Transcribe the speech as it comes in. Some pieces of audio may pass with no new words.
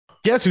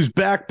Guess who's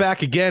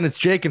back again? It's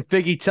Jake and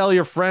Figgy. Tell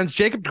your friends.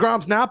 Jacob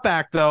deGrom's not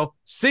back, though.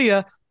 See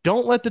ya.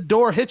 Don't let the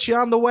door hit you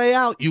on the way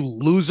out, you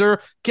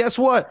loser. Guess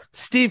what?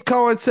 Steve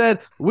Cohen said,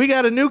 we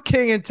got a new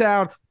king in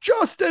town.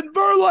 Justin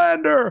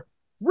Verlander,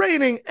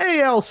 reigning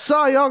AL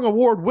Cy Young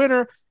Award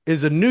winner,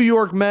 is a New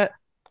York Met.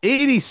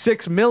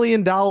 $86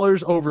 million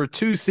over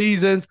 2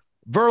 seasons.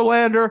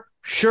 Verlander,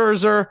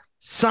 Scherzer,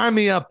 sign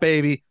me up,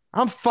 baby.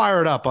 I'm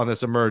fired up on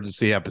this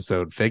emergency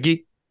episode,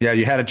 Figgy. Yeah,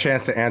 you had a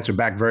chance to answer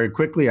back very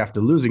quickly after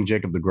losing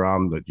Jacob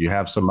deGrom, that you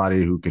have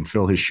somebody who can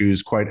fill his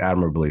shoes quite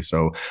admirably.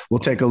 So we'll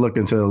take a look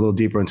into a little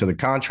deeper into the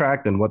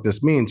contract and what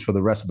this means for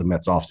the rest of the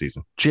Mets offseason.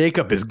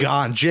 Jacob is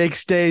gone. Jake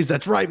stays.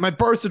 That's right. My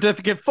birth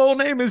certificate full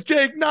name is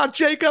Jake, not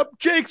Jacob.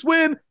 Jake's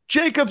win.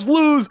 Jacob's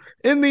lose.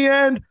 In the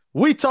end,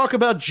 we talk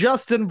about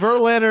Justin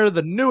Verlander,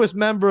 the newest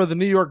member of the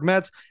New York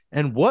Mets,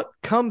 and what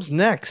comes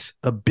next.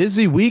 A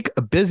busy week,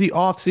 a busy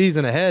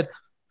offseason ahead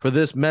for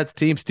this Mets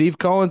team. Steve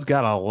Cohen's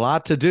got a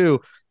lot to do,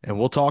 and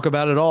we'll talk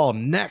about it all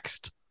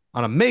next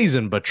on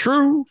Amazing But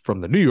True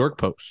from the New York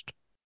Post.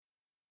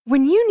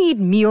 When you need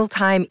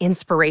mealtime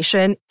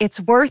inspiration,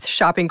 it's worth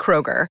shopping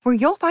Kroger, where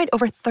you'll find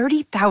over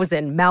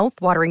 30,000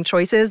 mouth-watering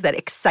choices that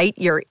excite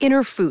your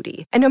inner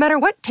foodie. And no matter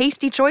what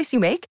tasty choice you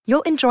make,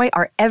 you'll enjoy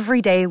our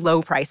everyday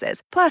low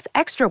prices, plus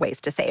extra ways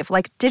to save,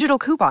 like digital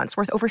coupons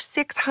worth over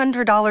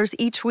 $600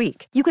 each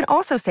week. You can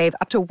also save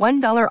up to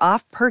 $1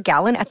 off per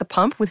gallon at the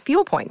pump with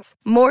fuel points.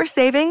 More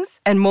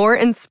savings and more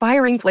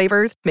inspiring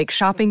flavors make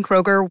shopping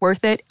Kroger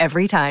worth it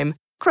every time.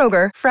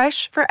 Kroger,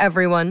 fresh for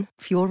everyone.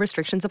 Fuel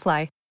restrictions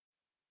apply.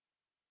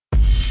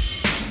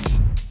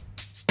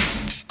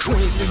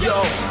 Queens, New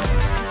York.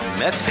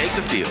 Mets take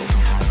the field.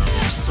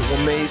 So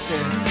amazing.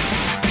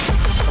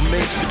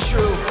 Amazing but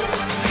true.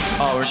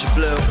 Orange and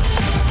blue.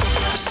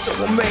 So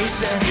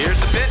amazing. Here's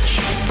the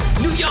pitch.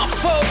 New York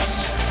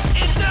folks.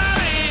 It's out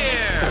of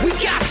here. We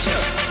got you.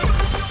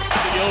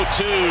 The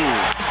 0-2.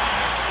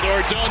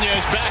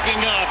 Ordonez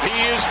backing up. He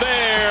is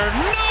there.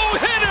 No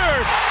hitter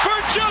for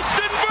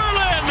Justin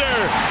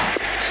Verlander.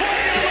 Swing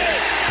and a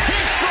miss. He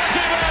struck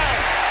him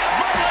out.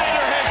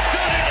 Verlander has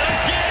done it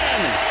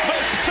again.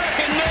 The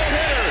second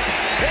no-hitter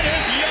in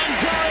his young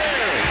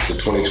career. The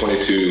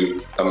 2022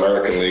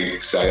 American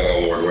League Cy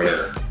Young Award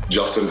winner,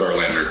 Justin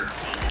Verlander.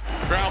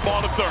 Ground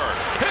ball to third.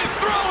 His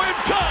throw in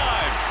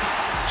time.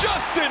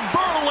 Justin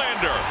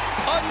Verlander.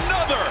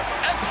 Another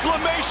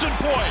exclamation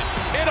point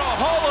in a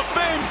Hall of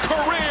Fame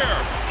career.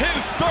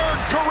 His third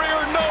career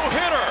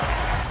no-hitter.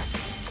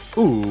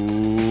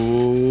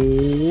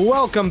 Ooh,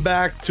 welcome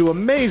back to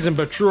Amazing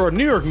But True, our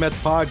New York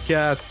Mets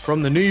podcast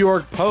from the New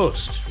York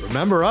Post.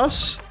 Remember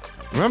us?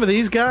 Remember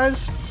these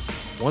guys?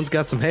 One's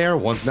got some hair,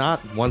 one's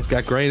not. One's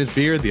got gray in his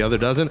beard, the other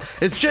doesn't.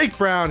 It's Jake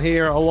Brown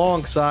here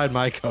alongside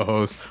my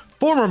co-host,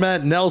 former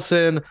Met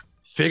Nelson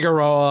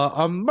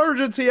Figueroa.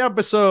 Emergency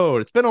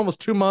episode. It's been almost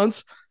 2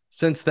 months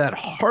since that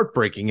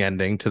heartbreaking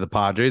ending to the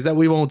Padres that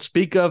we won't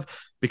speak of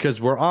because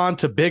we're on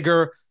to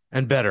bigger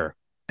and better.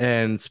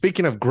 And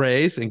speaking of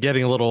grays and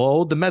getting a little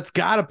old, the Mets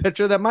got a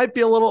pitcher that might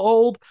be a little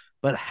old,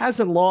 but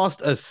hasn't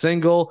lost a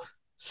single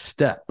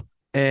step.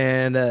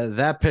 And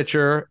that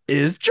pitcher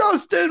is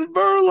Justin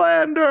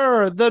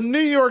Verlander. The New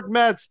York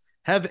Mets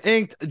have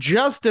inked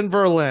Justin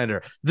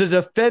Verlander, the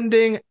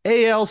defending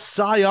AL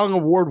Cy Young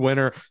Award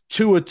winner,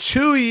 to a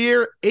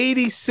 2-year,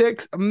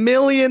 $86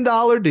 million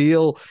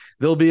deal.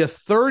 There'll be a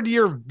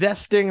 3rd-year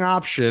vesting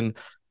option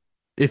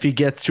if he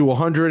gets to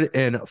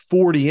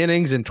 140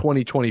 innings in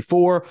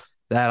 2024.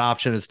 That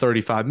option is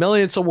 $35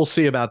 million, so we'll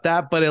see about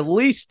that. But at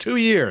least 2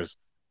 years,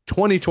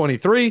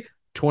 2023,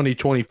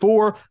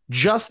 2024,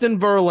 Justin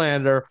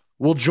Verlander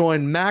will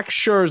join Max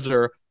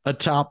Scherzer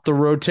atop the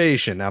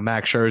rotation. Now,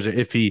 Max Scherzer,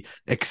 if he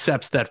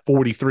accepts that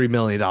 $43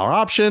 million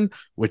option,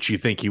 which you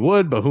think he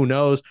would, but who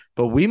knows?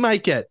 But we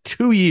might get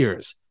 2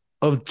 years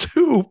of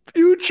 2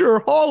 future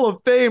Hall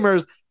of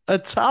Famers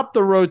atop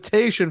the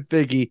rotation,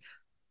 Figgy.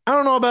 I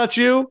don't know about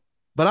you,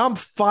 but I'm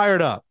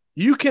fired up.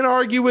 You can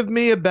argue with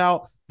me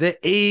about the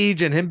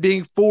age and him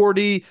being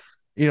 40.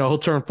 You know, he'll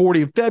turn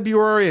 40 in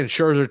February and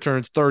Scherzer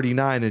turns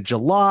 39 in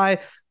July.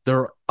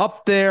 They're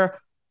up there.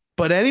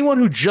 But anyone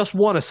who just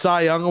won a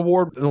Cy Young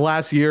Award in the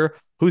last year,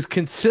 who's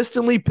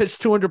consistently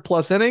pitched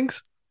 200-plus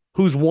innings,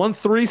 who's won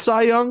 3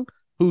 Cy Young,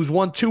 who's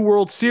won 2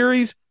 World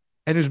Series,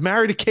 and who's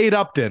married to Kate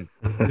Upton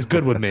is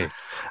good with me.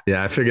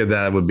 Yeah, I figured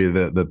that would be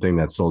the thing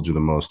that sold you the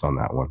most on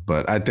that one.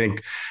 But I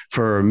think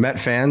for Met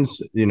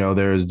fans, you know,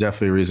 there's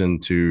definitely reason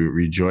to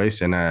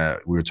rejoice. And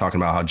we were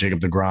talking about how Jacob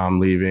deGrom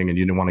leaving and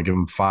you didn't want to give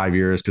him 5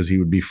 years because he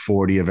would be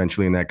 40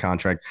 eventually in that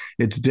contract.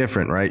 It's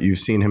different, right? You've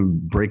seen him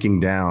breaking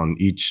down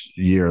each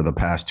year the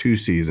past 2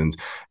 seasons.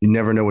 You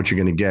never know what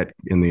you're going to get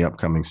in the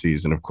upcoming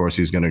season. Of course,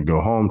 he's going to go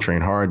home,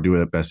 train hard, do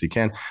it as best he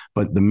can.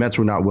 But the Mets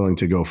were not willing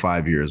to go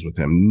 5 years with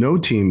him. No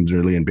teams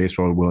really in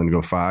baseball were willing to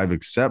go 5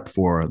 except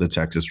for the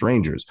Texas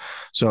Rangers.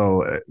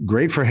 So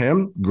great for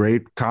him,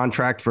 great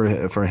contract for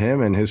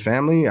him and his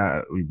family.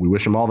 We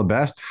wish him all the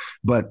best.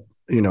 But,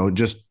 you know,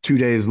 just 2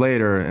 days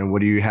later, and what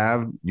do you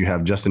have? You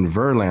have Justin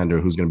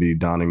Verlander, who's going to be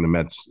donning the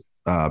Mets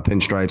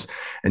pinstripes,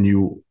 and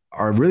you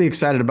are really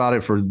excited about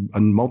it for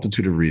a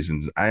multitude of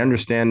reasons. I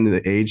understand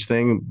the age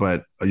thing,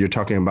 but you're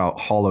talking about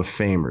Hall of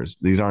Famers.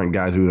 These aren't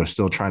guys who are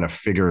still trying to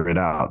figure it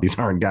out. These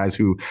aren't guys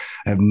who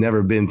have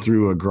never been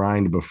through a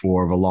grind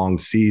before of a long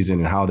season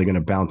and how they're going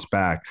to bounce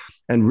back.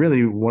 And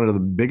really, one of the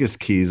biggest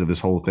keys of this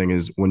whole thing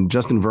is when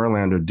Justin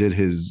Verlander did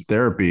his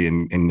therapy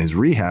and his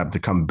rehab to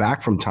come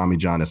back from Tommy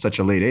John at such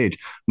a late age,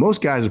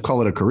 most guys would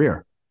call it a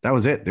career. That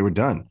was it. They were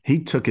done. He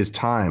took his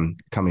time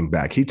coming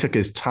back. He took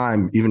his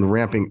time even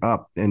ramping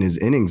up in his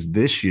innings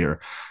this year.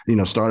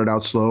 Started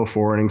out slow,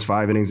 4 innings,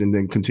 5 innings, and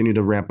then continued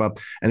to ramp up.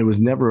 And it was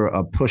never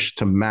a push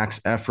to max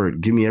effort.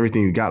 Give me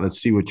everything you got.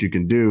 Let's see what you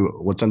can do,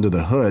 what's under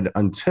the hood,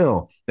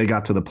 until they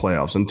got to the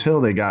playoffs,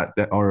 until they got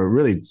that, or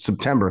really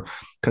September,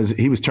 because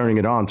he was turning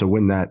it on to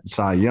win that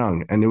Cy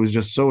Young. And it was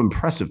just so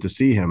impressive to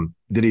see him.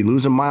 Did he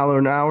lose a mile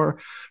an hour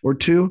or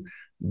two?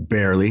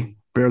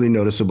 Barely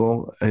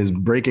noticeable. His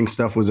breaking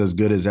stuff was as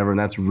good as ever. And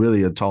that's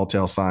really a tall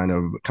tale sign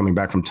of coming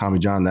back from Tommy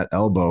John. That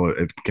elbow,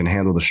 it can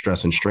handle the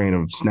stress and strain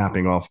of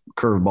snapping off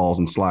curveballs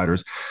and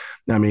sliders.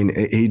 I mean,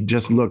 he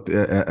just looked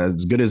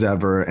as good as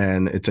ever.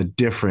 And it's a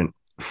different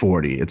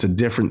 40. It's a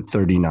different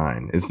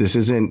 39. This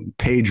isn't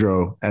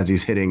Pedro as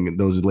he's hitting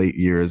those late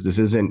years. This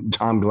isn't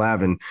Tom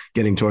Glavine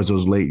getting towards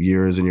those late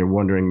years. And you're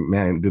wondering,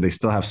 man, do they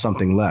still have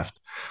something left?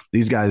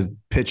 These guys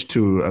pitch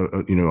to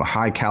a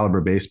high caliber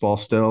baseball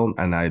still.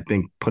 And I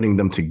think putting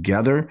them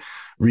together,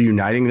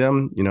 reuniting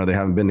them, they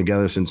haven't been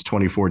together since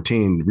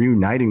 2014,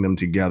 reuniting them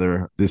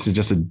together. This is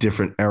just a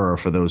different era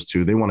for those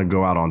two. They want to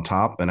go out on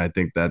top. And I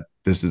think that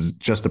this is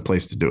just a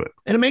place to do it.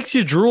 And it makes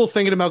you drool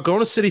thinking about going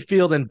to Citi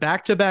Field and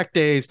back-to-back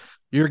days,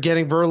 you're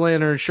getting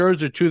Verlander and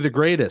Scherzer, two of the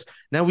greatest.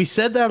 Now, we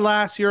said that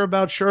last year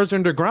about Scherzer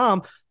and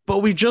DeGrom, but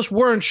we just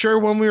weren't sure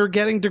when we were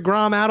getting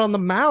DeGrom out on the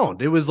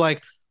mound. It was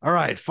like, all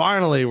right,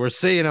 finally, we're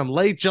seeing him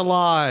late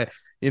July.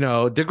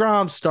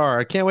 DeGrom star.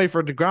 I can't wait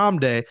for DeGrom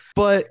day.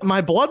 But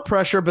my blood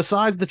pressure,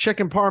 besides the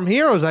chicken parm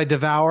heroes I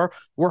devour,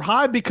 were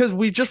high because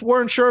we just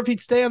weren't sure if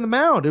he'd stay on the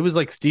mound. It was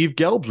like Steve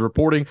Gelb's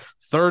reporting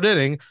third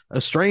inning,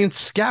 a strained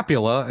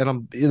scapula, and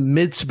I'm in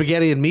mid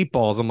spaghetti and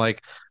meatballs. I'm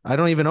like, I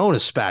don't even own a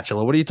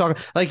spatula. What are you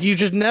talking? Like, you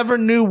just never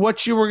knew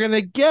what you were going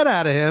to get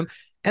out of him.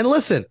 And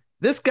listen,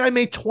 this guy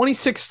made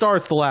 26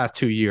 starts the last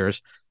 2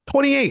 years.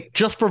 28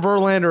 just for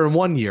Verlander in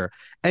 1 year.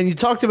 And you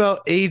talked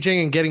about aging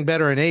and getting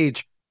better in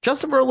age.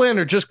 Justin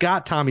Verlander just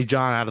got Tommy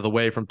John out of the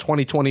way from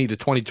 2020 to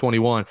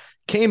 2021,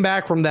 came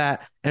back from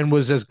that and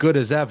was as good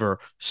as ever.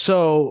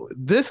 So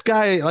this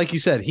guy, like you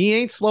said, he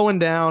ain't slowing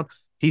down.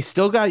 He's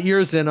still got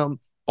years in him.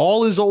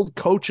 All his old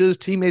coaches,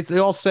 teammates, they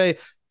all say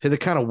the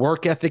kind of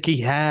work ethic he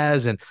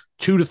has, and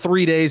 2 to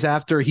 3 days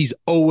after, he's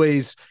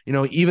always,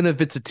 even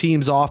if it's a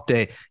team's off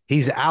day,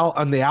 he's out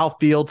on the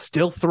outfield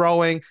still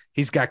throwing.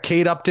 He's got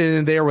Kate Upton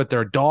in there with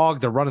their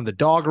dog. They're running the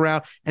dog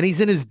around, and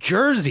he's in his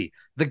jersey.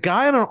 The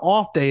guy on an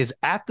off day is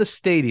at the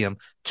stadium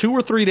 2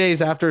 or 3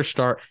 days after a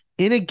start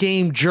in a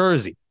game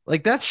jersey.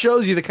 Like, that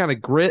shows you the kind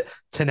of grit,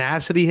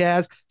 tenacity he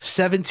has.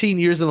 17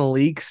 years in the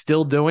league,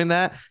 still doing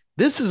that.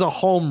 This is a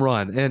home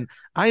run. And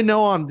I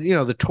know on,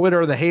 the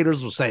Twitter, the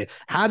haters will say,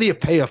 how do you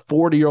pay a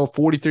 40-year-old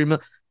 $43 million?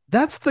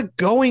 That's the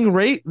going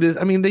rate.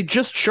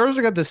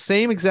 Scherzer got the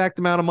same exact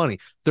amount of money.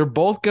 They're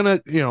both going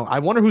to, I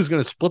wonder who's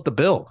going to split the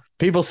bill.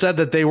 People said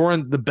that they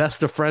weren't the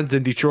best of friends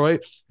in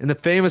Detroit. In the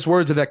famous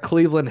words of that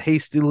Cleveland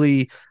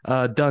hastily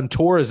done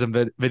tourism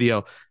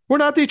video, we're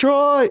not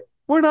Detroit.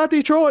 We're not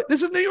Detroit.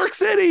 This is New York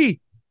City.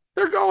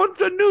 They're going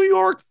to New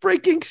York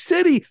freaking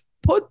City.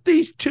 Put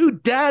these two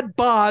dad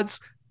bods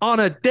on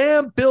a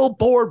damn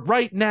billboard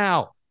right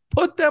now.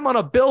 Put them on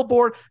a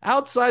billboard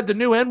outside the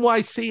new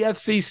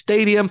NYCFC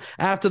stadium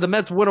after the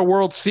Mets win a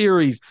World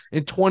Series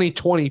in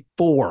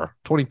 2024.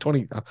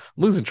 2020. I'm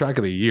losing track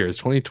of the years.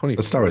 2020.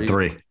 Let's start with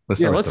 3.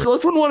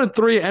 Let's win 1 and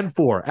 3 and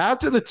 4.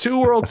 After the 2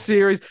 World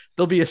Series,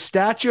 there'll be a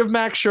statue of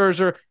Max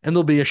Scherzer and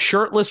there'll be a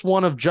shirtless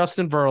one of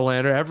Justin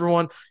Verlander.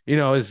 Everyone,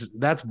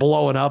 that's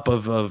blowing up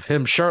of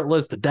him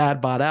shirtless, the dad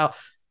bod out.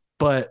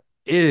 But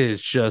it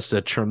is just a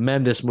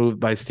tremendous move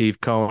by Steve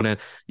Cohen. And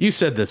you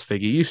said this,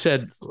 Figgy. You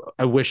said,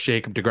 I wish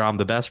Jacob deGrom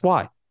the best.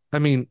 Why? I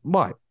mean,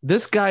 why?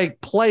 This guy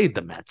played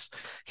the Mets.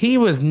 He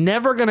was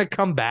never going to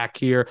come back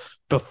here.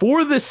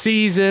 Before the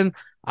season,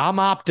 I'm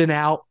opting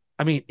out.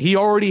 I mean, he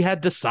already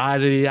had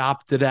decided he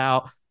opted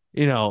out.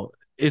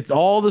 It's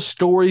all the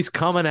stories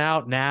coming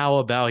out now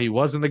about he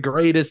wasn't the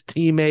greatest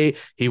teammate.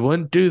 He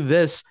wouldn't do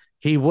this.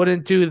 He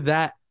wouldn't do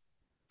that.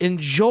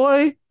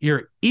 Enjoy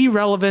your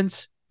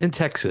irrelevance in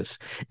Texas.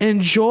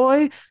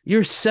 Enjoy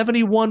your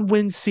 71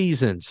 win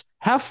seasons.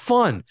 Have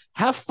fun.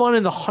 Have fun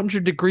in the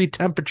 100-degree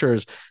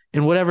temperatures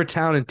in whatever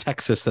town in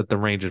Texas that the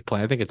Rangers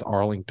play. I think it's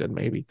Arlington,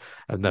 maybe.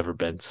 I've never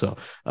been. So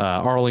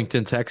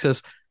Arlington,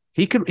 Texas.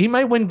 He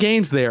might win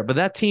games there, but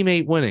that team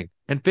ain't winning.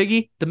 And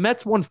Figgy, the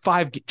Mets won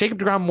 5. Jacob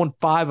deGrom won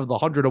 5 of the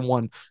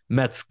 101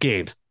 Mets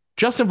games.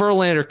 Justin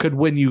Verlander could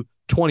win you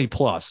 20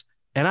 plus.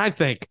 And I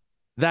think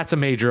that's a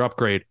major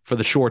upgrade for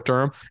the short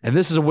term. And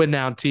this is a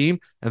win-now team.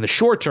 And the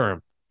short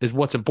term, is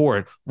what's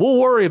important. We'll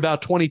worry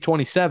about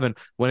 2027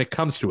 when it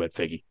comes to it,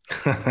 Figgy.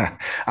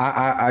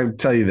 I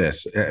tell you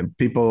this,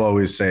 people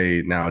always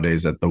say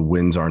nowadays that the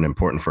wins aren't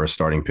important for a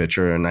starting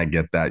pitcher. And I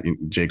get that.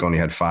 Jake only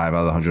had 5 out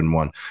of the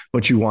 101,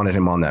 but you wanted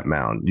him on that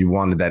mound. You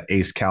wanted that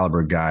ace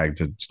caliber guy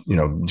to,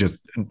 just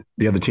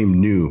the other team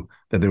knew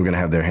that they were going to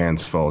have their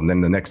hands full. And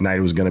then the next night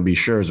it was going to be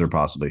Scherzer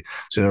possibly.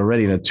 So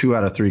already in a 2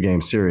 out of 3 game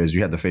series,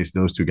 you had to face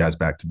those 2 guys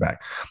back to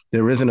back.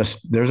 There isn't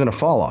a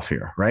fall off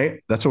here,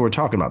 right? That's what we're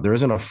talking about. There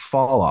isn't a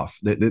fall off.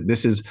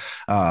 This is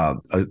a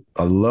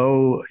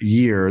low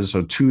year,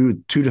 so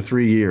 2 to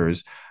 3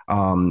 years.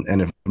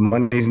 And if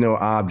money's no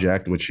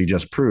object, which he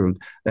just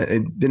proved,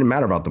 it didn't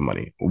matter about the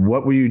money.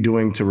 What were you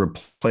doing to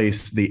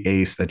replace the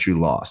ace that you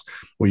lost?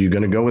 Were you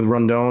going to go with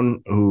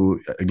Rondon, who,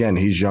 again,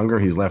 he's younger,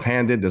 he's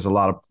left-handed. There's a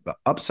lot of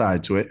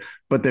upside to it,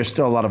 but there's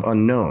still a lot of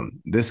unknown.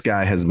 This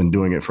guy has been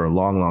doing it for a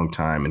long, long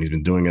time, and he's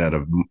been doing it at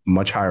a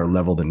much higher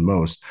level than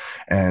most.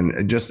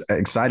 And just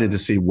excited to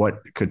see what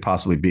could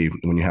possibly be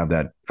when you have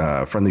that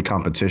friendly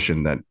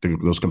competition, that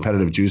those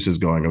competitive juices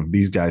going of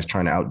these guys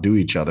trying to outdo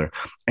each other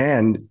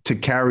and to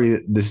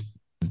carry this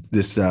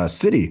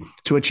city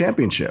to a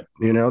championship.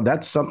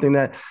 That's something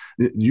that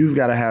you've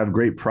got to have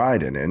great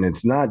pride in. And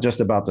it's not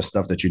just about the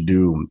stuff that you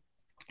do,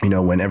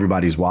 when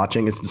everybody's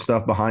watching. It's the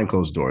stuff behind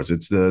closed doors.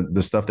 It's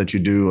the stuff that you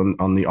do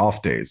on the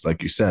off days,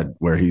 like you said,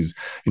 where he's,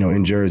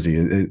 in Jersey.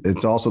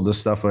 It's also the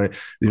stuff where,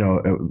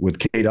 with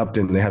Kate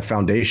Upton, they have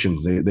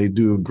foundations. They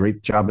do a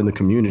great job in the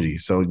community.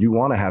 So you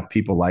want to have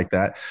people like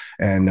that.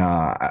 And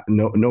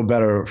no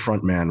better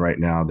front man right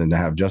now than to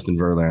have Justin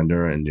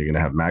Verlander, and you're going to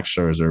have Max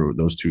Scherzer,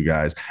 those 2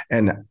 guys.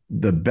 And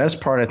the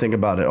best part I think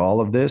about all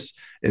of this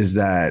is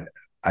that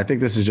I think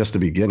this is just the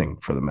beginning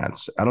for the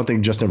Mets. I don't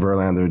think Justin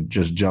Verlander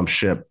just jumped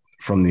ship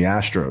from the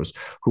Astros,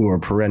 who are a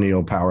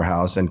perennial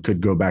powerhouse and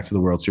could go back to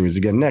the World Series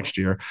again next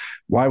year.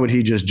 Why would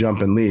he just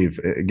jump and leave?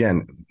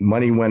 Again,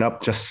 money went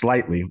up just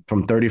slightly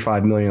from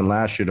 $35 million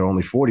last year to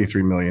only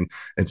 $43 million.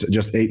 It's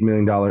just $8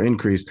 million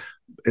increase.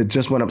 It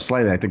just went up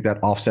slightly. I think that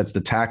offsets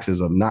the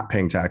taxes of not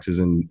paying taxes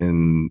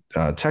in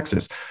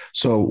Texas.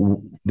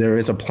 So there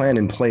is a plan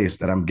in place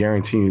that I'm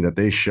guaranteeing you that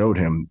they showed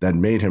him that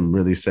made him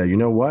really say, you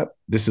know what,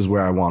 this is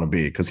where I want to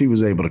be, because he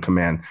was able to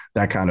command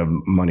that kind of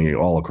money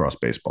all across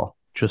baseball.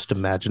 Just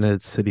imagine it at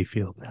Citi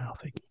Field now.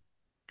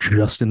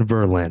 Justin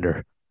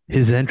Verlander.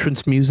 His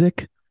entrance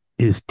music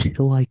is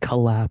Till I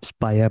Collapse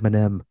by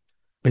Eminem.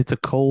 It's a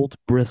cold,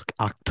 brisk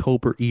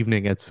October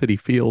evening at Citi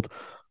Field.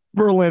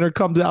 Verlander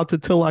comes out to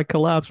Till I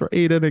Collapse for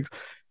 8 innings.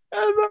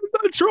 And then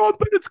the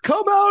trumpets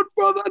come out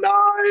for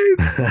the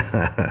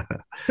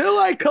 9th. Till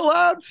I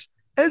Collapse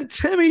and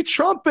Timmy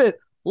Trumpet.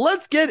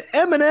 Let's get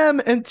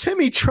Eminem and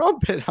Timmy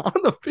Trumpet on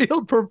the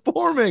field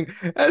performing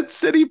at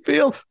Citi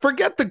Field.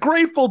 Forget the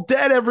Grateful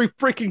Dead every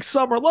freaking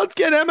summer. Let's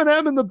get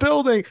Eminem in the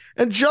building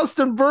and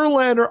Justin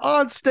Verlander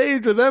on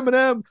stage with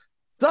Eminem.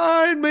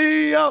 Sign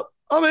me up.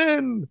 I'm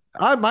in.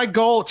 My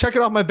goal, check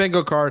it off my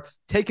bingo card,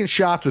 taking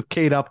shots with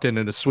Kate Upton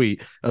in a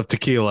suite of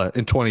tequila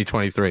in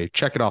 2023.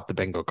 Check it off the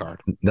bingo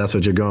card. That's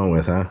what you're going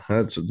with, huh?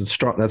 That's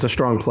strong. That's a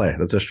strong play.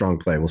 That's a strong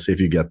play. We'll see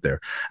if you get there.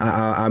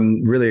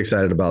 I'm really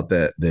excited about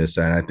this,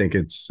 and I think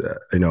it's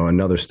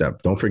another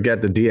step. Don't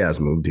forget the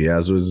Diaz move.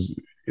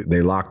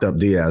 They locked up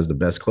Diaz, the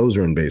best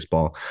closer in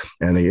baseball.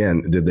 And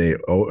again,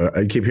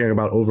 I keep hearing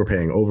about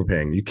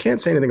overpaying. You can't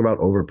say anything about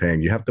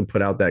overpaying. You have to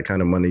put out that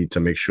kind of money to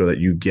make sure that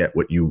you get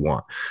what you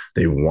want.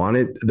 They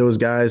wanted those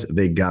guys.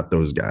 They got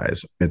those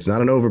guys. It's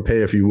not an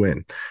overpay if you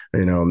win.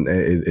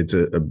 It's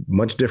a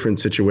much different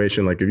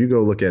situation. Like if you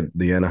go look at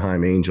the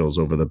Anaheim Angels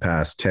over the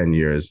past 10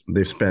 years,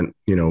 they've spent,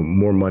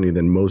 more money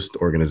than most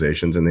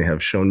organizations, and they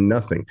have shown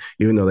nothing,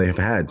 even though they have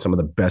had some of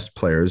the best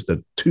players,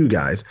 the 2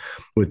 guys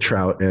with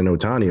Trout and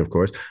Ohtani, of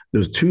course.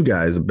 Those 2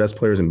 guys, the best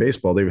players in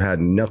baseball, they've had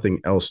nothing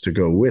else to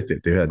go with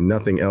it. They had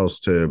nothing else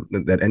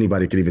that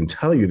anybody could even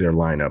tell you their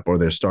lineup or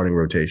their starting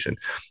rotation.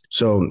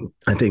 So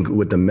I think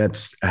with the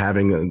Mets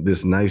having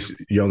this nice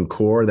young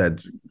core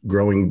that's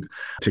growing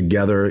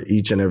together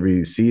each and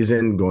every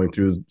season, going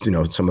through,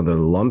 some of the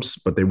lumps,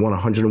 but they won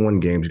 101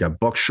 games. You got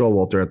Buck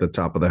Showalter at the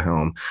top of the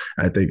helm.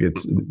 I think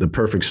it's the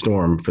perfect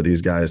storm for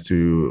these guys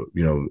to,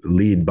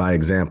 lead by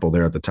example.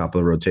 They're at the top of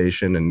the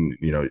rotation. And,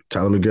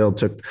 Tyler McGill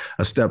took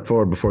a step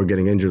forward before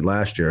getting injured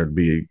last year. It'd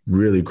be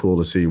really cool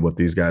to see what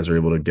these guys are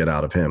able to get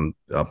out of him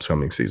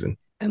upcoming season.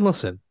 And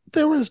listen,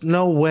 there was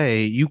no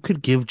way you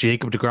could give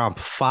Jacob deGrom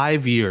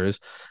 5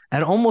 years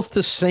at almost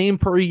the same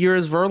per year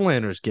as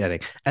Verlander's getting.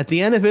 At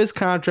the end of his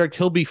contract,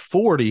 he'll be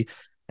 40,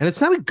 and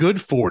it's not a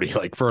good 40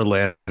 like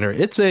Verlander.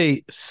 It's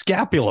a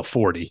scapula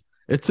 40.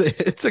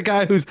 It's a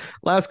guy whose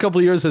last couple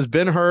of years has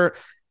been hurt,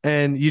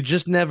 and you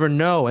just never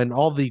know. And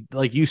all the,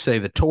 like you say,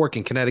 the torque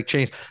and kinetic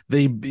change,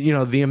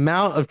 the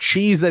amount of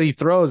cheese that he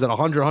throws at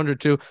 100,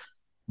 102.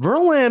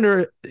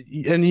 Verlander,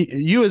 and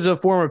you as a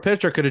former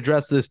pitcher could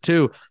address this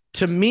too,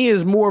 to me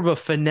is more of a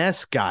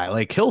finesse guy.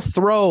 Like he'll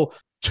throw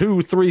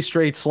 2-3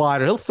 straight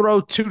slider. He'll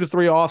throw 2 to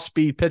 3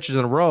 off-speed pitches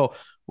in a row,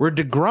 where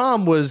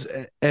DeGrom was,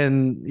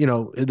 and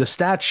the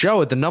stats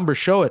show it, the numbers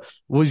show it,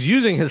 was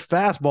using his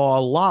fastball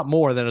a lot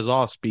more than his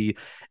off speed,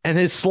 and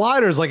his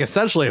slider is like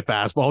essentially a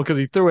fastball because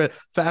he threw it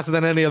faster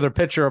than any other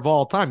pitcher of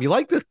all time. You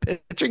like this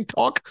pitching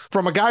talk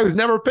from a guy who's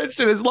never pitched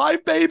in his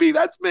life, baby?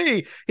 That's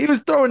me. He was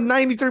throwing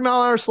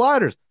 93-mile-an-hour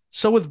sliders.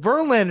 So with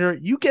Verlander,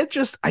 you get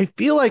just, I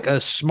feel like, a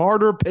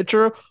smarter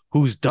pitcher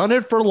who's done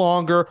it for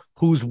longer,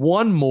 who's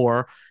won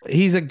more.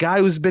 He's a guy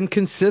who's been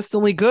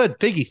consistently good.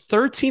 Figgy,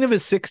 13 of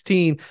his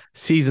 16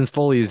 seasons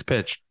fully as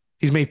pitched,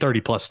 he's made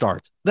 30-plus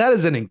starts. That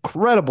is an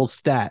incredible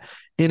stat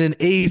in an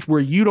age where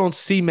you don't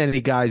see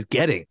many guys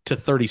getting to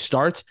 30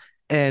 starts.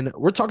 And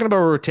we're talking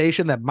about a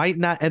rotation that might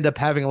not end up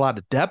having a lot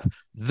of depth.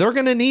 They're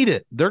going to need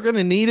it. They're going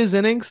to need his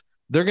innings.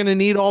 They're going to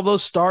need all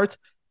those starts,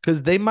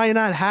 because they might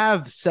not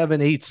have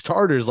 7-8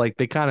 starters like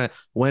they kind of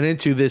went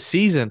into this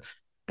season.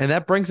 And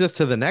that brings us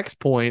to the next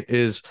point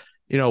is,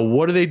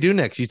 what do they do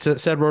next? You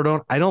said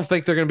Rodon. I don't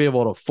think they're going to be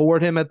able to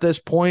afford him at this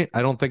point.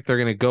 I don't think they're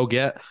going to go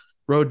get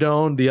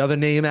Rodon. The other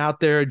name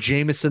out there,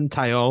 Jameson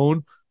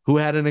Taillon, who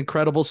had an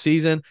incredible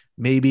season.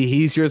 Maybe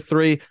he's your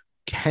 3.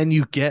 Can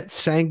you get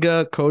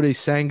Senga, Kodai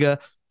Senga?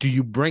 Do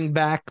you bring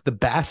back the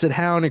Bassett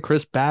Hound and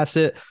Chris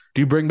Bassett?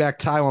 Do you bring back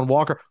Taijuan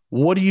Walker?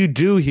 What do you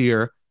do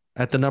here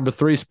at the number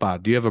 3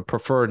 spot? Do you have a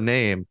preferred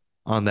name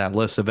on that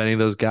list of any of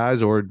those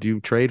guys, or do you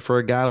trade for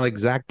a guy like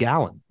Zach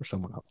Gallen or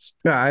someone else?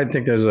 Yeah, I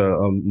think there's a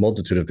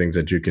multitude of things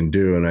that you can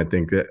do, and I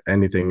think that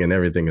anything and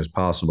everything is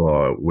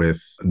possible. With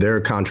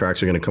their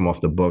contracts are going to come off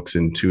the books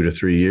in 2 to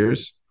 3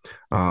 years.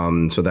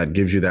 So that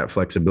gives you that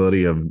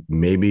flexibility of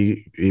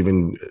maybe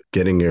even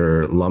getting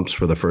your lumps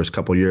for the first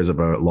couple of years of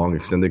a long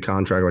extended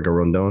contract like a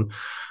Rondon.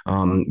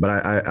 But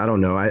I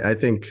don't know. I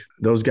think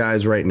those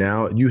guys right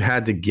now, you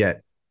had to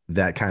get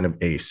that kind of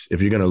ace.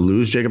 If you're going to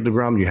lose Jacob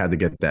deGrom, you had to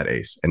get that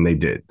ace, and they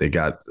did. They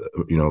got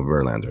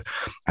Verlander.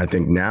 I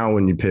think now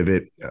when you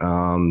pivot,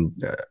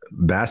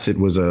 Bassett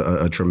was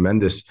a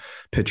tremendous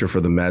pitcher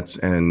for the Mets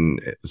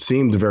and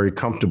seemed very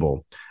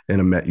comfortable in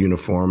a Met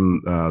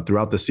uniform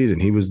throughout the season.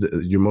 He was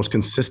your most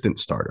consistent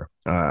starter.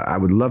 I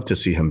would love to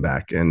see him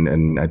back,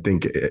 and I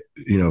think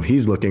if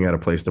he's looking at a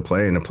place to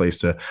play and a place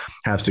to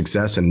have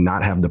success and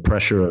not have the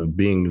pressure of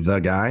being the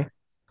guy.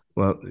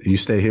 Well, you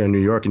stay here in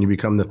New York and you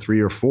become the 3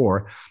 or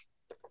 4,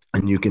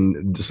 and you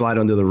can slide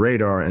under the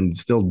radar and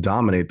still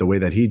dominate the way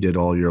that he did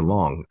all year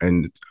long.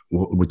 And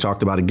we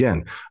talked about,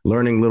 again,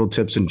 learning little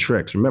tips and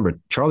tricks. Remember,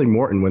 Charlie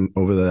Morton went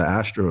over the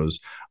Astros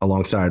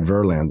alongside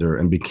Verlander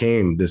and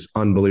became this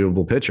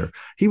unbelievable pitcher.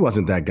 He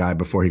wasn't that guy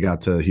before he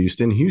got to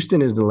Houston.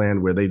 Houston is the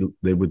land where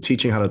they were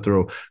teaching how to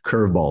throw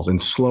curveballs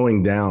and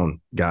slowing down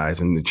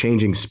guys and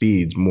changing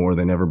speeds more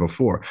than ever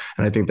before.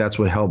 And I think that's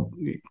what helped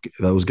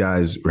those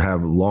guys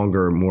have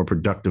longer, more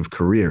productive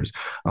careers.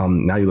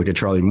 Now you look at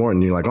Charlie Morton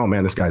and you're like, oh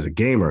man, this guy's a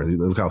gamer.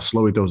 Look how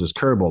slow he throws his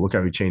curveball. Look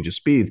how he changes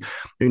speeds.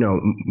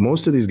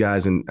 Most of these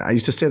guys, and I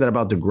used to say that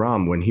about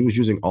DeGrom, when he was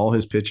using all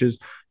his pitches,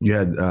 you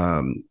had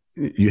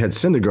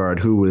Syndergaard,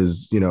 who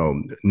was,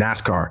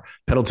 NASCAR,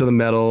 pedal to the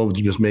metal,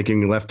 just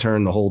making a left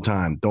turn the whole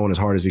time, throwing as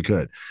hard as he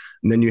could.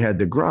 And then you had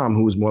DeGrom,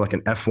 who was more like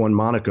an F1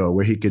 Monaco,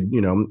 where he could,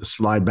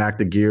 slide back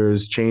the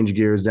gears, change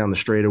gears down the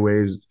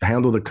straightaways,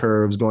 handle the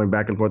curves, going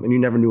back and forth, and you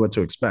never knew what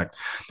to expect.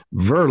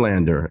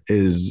 Verlander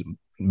is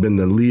been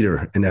the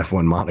leader in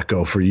F1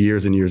 Monaco for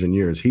years and years and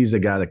years. He's the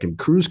guy that can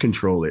cruise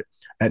control it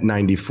at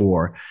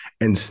 94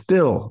 and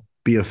still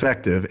be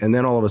effective. And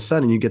then all of a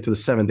sudden you get to the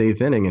 7th, 8th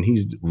inning and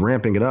he's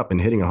ramping it up and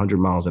hitting 100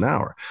 miles an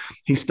hour.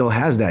 He still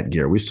has that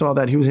gear. We saw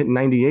that he was hitting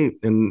 98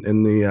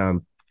 in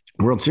the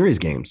World Series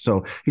games.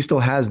 So he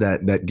still has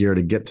that gear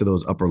to get to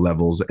those upper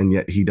levels, and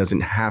yet he doesn't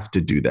have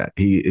to do that.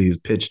 He's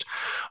pitched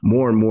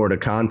more and more to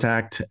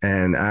contact,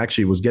 and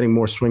actually was getting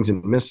more swings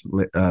and miss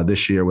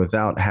this year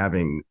without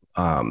having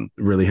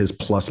really his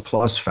plus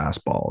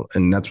fastball.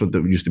 And that's what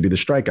used to be the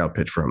strikeout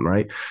pitch for him,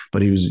 right?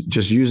 But he was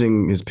just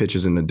using his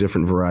pitches in a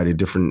different variety,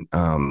 different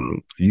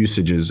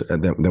usages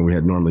than we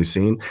had normally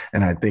seen.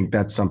 And I think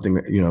that's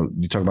something,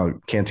 you talk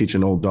about can't teach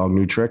an old dog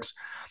new tricks.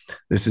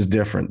 This is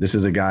different. This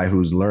is a guy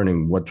who's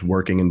learning what's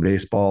working in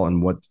baseball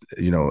and what,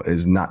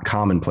 is not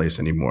commonplace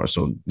anymore.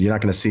 So you're not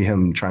going to see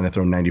him trying to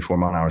throw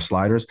 94-mile-an-hour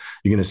sliders.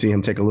 You're going to see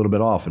him take a little bit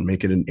off and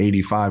make it an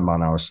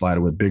 85-mile-an-hour slider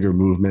with bigger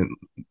movement,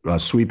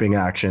 sweeping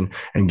action,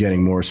 and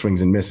getting more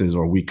swings and misses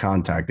or weak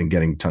contact and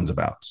getting tons of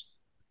outs.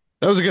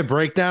 That was a good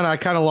breakdown. I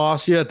kind of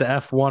lost you at the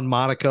F1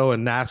 Monaco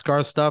and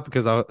NASCAR stuff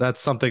because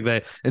that's something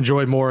they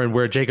enjoy more, and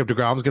where Jacob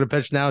deGrom is going to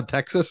pitch now in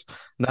Texas.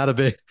 Not a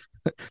big...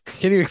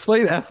 Can you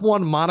explain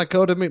F1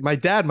 Monaco to me? My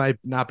dad might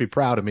not be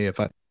proud of me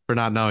for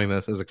not knowing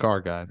this as a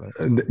car guy. But.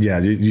 Yeah,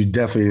 you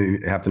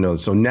definitely have to know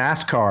this. So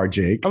NASCAR,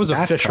 Jake. I was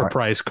a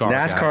Fisher-Price car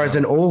NASCAR guy, is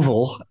an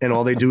oval, and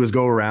all they do is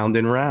go around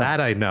and round.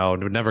 That I know.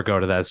 Would never go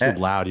to that. It's too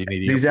loud. You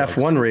need these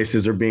F1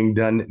 races are being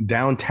done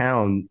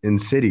downtown in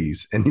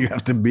cities, and you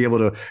have to be able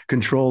to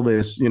control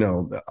this,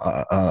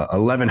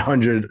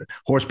 1,100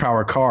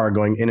 horsepower car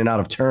going in and out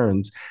of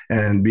turns,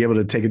 and be able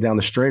to take it down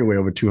the straightaway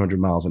over 200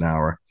 miles an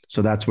hour.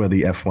 So that's where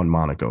the F1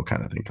 Monaco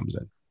kind of thing comes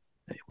in.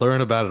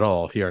 Learn about it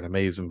all here on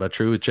Amazing But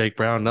True with Jake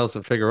Brown,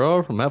 Nelson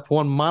Figueroa from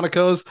F1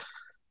 Monaco's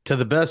to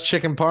the best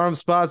chicken parm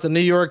spots in New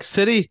York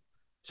City,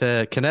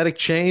 to kinetic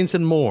chains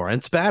and more,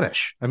 and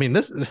Spanish. I mean,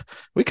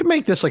 we can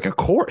make this like a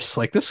course,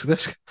 like this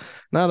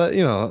not a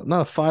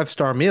not a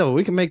 5-star meal.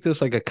 We can make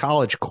this like a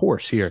college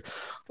course here.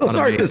 It's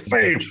hard to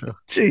say.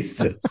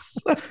 Jesus,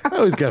 I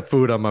always got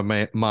food on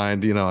my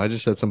mind. I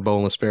just had some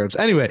boneless spare ribs.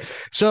 Anyway,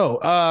 so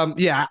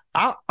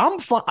I'm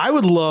fine. I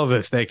would love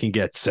if they can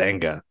get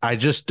Senga. I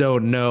just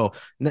don't know,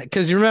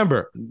 because you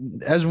remember,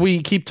 as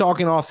we keep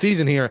talking off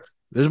season here,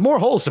 there's more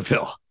holes to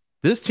fill.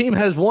 This team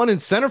has one in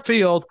center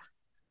field,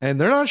 and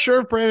they're not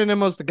sure if Brandon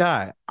Nimmo's the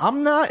guy.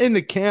 I'm not in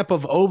the camp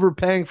of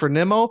overpaying for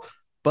Nimmo,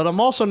 but I'm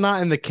also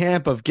not in the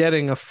camp of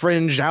getting a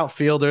fringe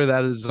outfielder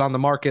that is on the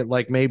market,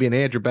 like maybe an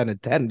Andrew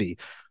Benintendi,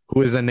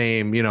 who is a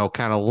name,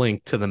 kind of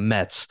linked to the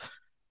Mets.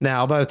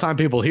 Now, by the time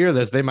people hear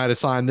this, they might have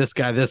signed this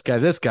guy.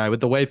 With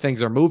the way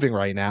things are moving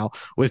right now,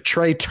 with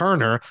Trey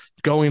Turner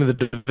going to the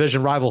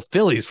division rival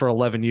Phillies for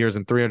 11 years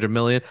and $300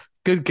 million.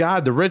 Good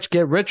God, the rich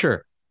get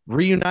richer.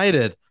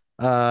 Reunited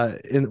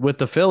with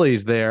the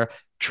Phillies there.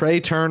 Trey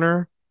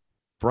Turner,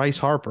 Bryce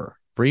Harper,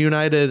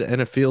 reunited,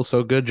 and it feels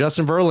so good.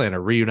 Justin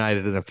Verlander,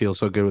 reunited, and it feels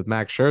so good with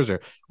Max Scherzer.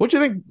 What do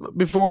you think,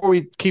 before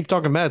we keep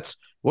talking Mets,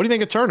 what do you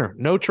think of Turner?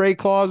 No trade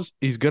clause.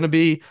 He's going to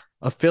be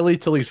a Philly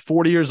till he's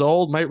 40 years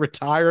old, might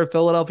retire a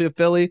Philadelphia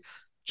Philly.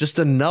 Just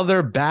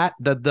another bat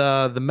that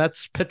the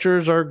Mets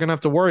pitchers are going to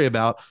have to worry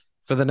about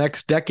for the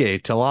next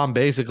decade, till I'm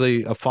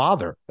basically a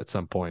father at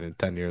some point in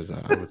 10 years,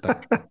 I would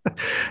think.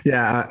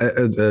 Yeah,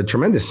 a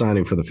tremendous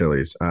signing for the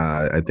Phillies.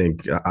 I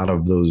think out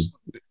of those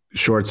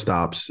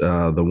shortstops,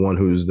 the one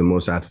who's the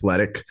most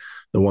athletic,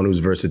 the one whose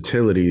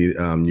versatility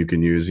you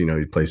can use.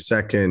 He plays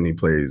second, he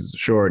plays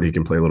short, he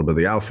can play a little bit of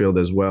the outfield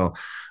as well.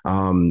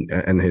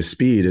 And his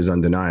speed is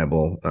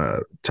undeniable.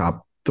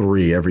 Top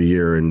 3 every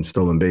year in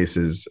stolen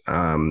bases.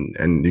 And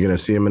you're going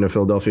to see him in a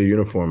Philadelphia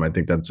uniform. I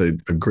think that's a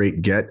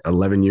great get.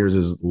 11 years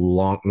is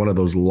long, one of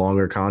those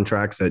longer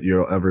contracts that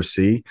you'll ever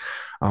see.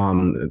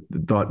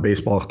 Thought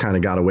baseball kind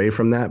of got away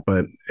from that,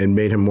 but it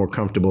made him more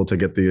comfortable to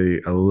get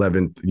the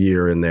 11th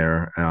year in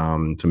there,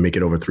 to make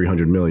it over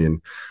 $300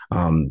 million,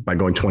 by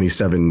going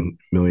 $27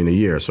 million a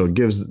year. So it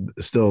gives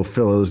still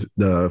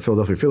the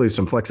Philadelphia Phillies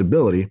some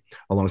flexibility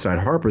alongside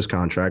Harper's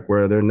contract,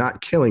 where they're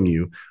not killing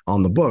you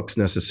on the books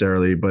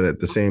necessarily, but at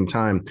the same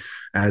time,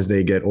 as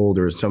they get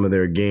older, some of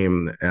their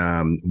game,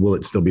 will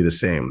it still be the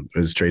same?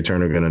 Is Trey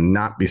Turner going to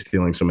not be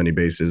stealing so many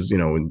bases,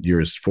 in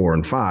years 4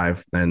 and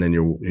 5, and then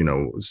you're,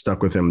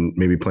 stuck with him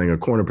maybe playing a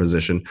corner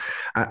position?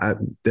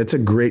 That's a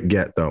great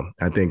get, though.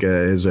 I think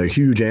is a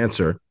huge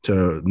answer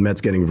to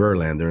Mets getting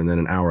Verlander, and then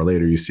an hour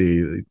later you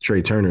see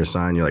Trey Turner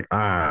sign. You're like,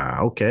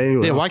 okay.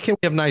 Well, yeah, why can't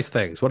we have nice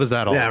things? What is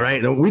that all? Yeah,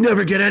 right. No, we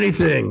never get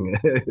anything.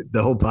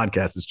 The whole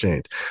podcast has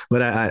changed,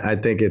 but I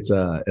think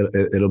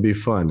it'll be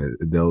fun.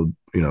 They'll.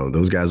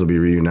 Those guys will be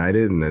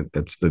reunited, and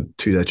that's the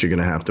two that you're going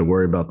to have to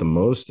worry about the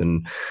most.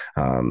 And,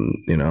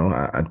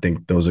 I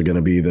think those are going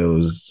to be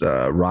those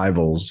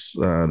rivals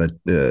that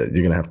you're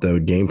going to have to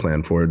game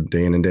plan for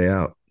day in and day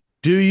out.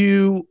 Do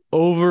you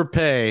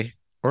overpay?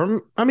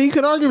 Or, you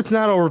can argue it's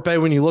not overpay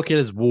when you look at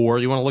his WAR.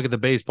 You want to look at the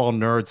baseball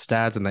nerd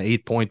stats and the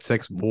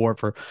 8.6 WAR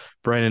for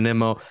Brandon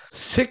Nimmo.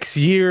 6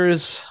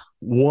 years,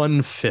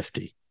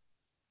 150.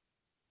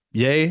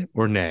 Yay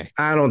or nay?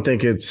 I don't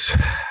think it's...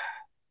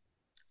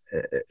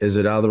 Is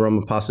it out of the realm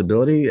of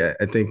possibility?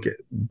 I think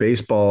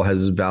baseball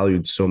has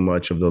valued so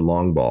much of the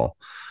long ball,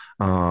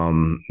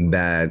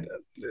 that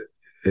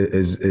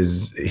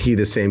is he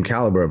the same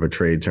caliber of a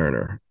Trey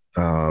Turner?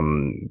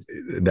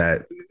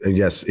 That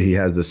yes, he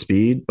has the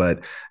speed,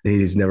 but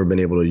he's never been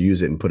able to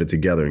use it and put it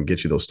together and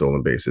get you those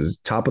stolen bases.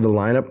 Top of the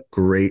lineup,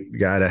 great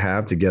guy to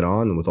have to get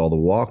on with all the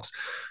walks.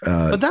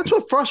 But that's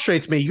what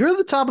frustrates me. You're at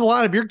the top of the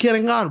lineup. You're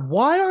getting on.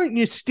 Why aren't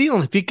you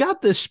stealing? If you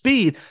got this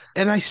speed,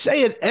 and I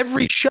say it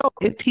every show,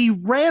 if he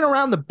ran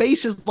around the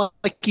bases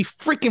like he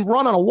freaking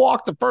run on a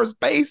walk to first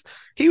base,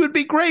 he would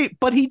be great.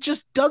 But he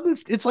just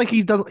doesn't. It's like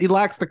he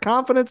lacks the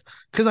confidence,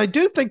 because I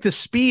do think the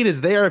speed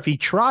is there if he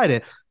tried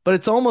it. But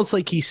it's almost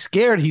like he's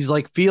scared. He's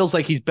feels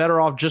like he's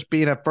better off just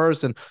being at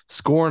first and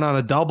scoring on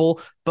a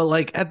double.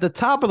 But at the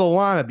top of the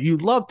lineup,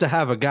 you'd love to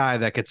have a guy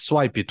that could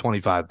swipe you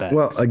 25 bags.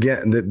 Well,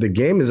 again, the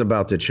game is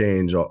about to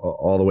change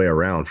all the way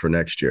around for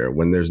next year,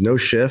 when there's no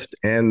shift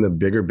and the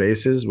bigger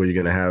bases, where you're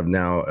going to have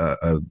now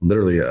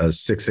literally a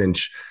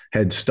 6-inch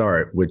head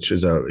start, which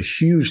is a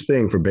huge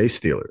thing for base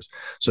stealers.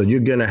 So you're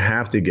going to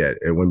have to get,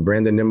 when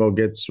Brandon Nimmo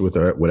gets with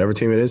whatever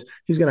team it is,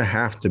 he's going to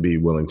have to be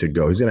willing to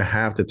go. He's going to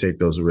have to take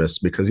those risks,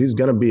 because he's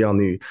going to be on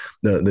the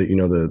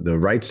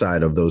right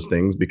side of those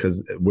things,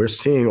 because we're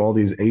seeing all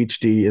these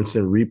HD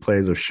instant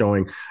replays of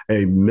showing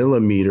a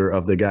millimeter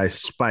of the guy's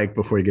spike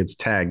before he gets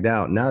tagged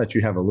out. Now that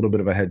you have a little bit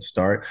of a head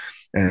start,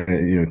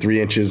 and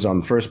 3 inches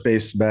on the first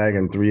base bag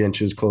and 3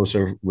 inches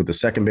closer with the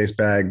second base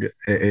bag,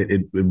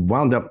 it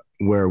wound up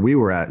where we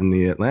were at in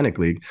the Atlantic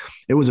League,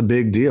 it was a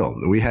big deal.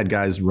 We had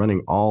guys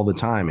running all the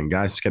time, and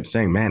guys kept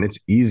saying, man, it's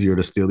easier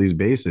to steal these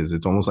bases.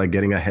 It's almost like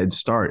getting a head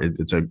start.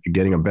 It's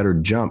getting a better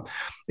jump,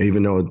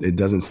 even though it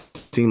doesn't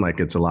seem like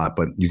it's a lot,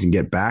 but you can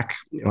get back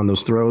on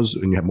those throws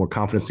and you have more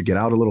confidence to get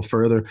out a little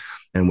further.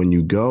 And when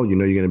you go, you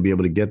know, you're going to be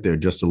able to get there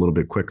just a little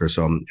bit quicker.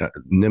 So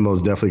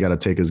Nimmo's definitely got to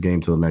take his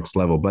game to the next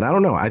level. But I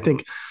don't know. I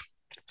think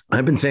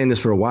I've been saying this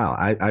for a while.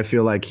 I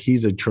feel like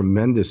he's a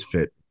tremendous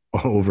fit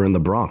over in the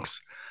Bronx.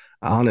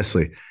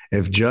 Honestly,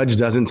 if Judge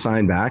doesn't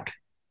sign back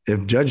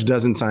and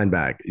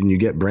you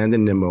get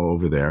Brandon Nimmo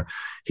over there,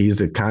 he's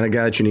the kind of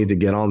guy that you need to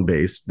get on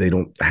base. They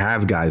don't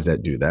have guys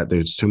that do that.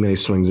 There's too many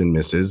swings and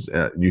misses.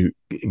 You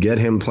get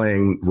him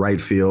playing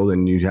right field,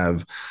 and you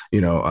have,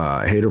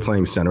 Hader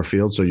playing center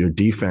field. So your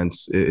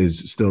defense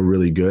is still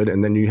really good.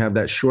 And then you have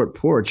that short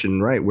porch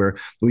and right where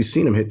we've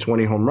seen him hit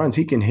 20 home runs.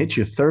 He can hit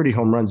you 30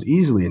 home runs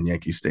easily in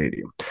Yankee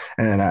Stadium.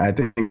 And I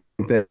think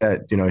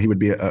that, he would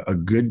be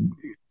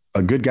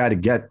a good guy to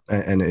get,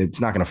 and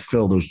it's not going to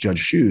fill those Judge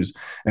shoes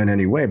in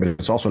any way, but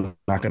it's also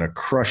not going to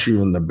crush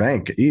you in the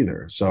bank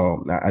either.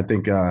 So I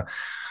think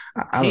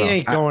he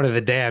ain't going to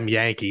the damn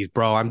Yankees,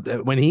 bro.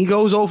 When he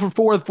goes over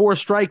 4 with 4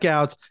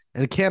 strikeouts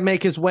and can't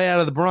make his way out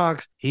of the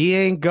Bronx, he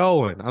ain't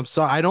going. I'm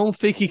sorry. I don't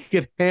think he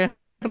could handle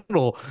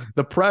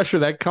the pressure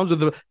that comes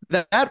with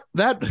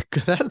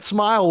that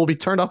smile will be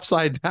turned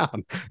upside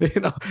down.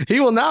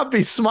 He will not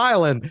be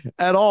smiling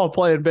at all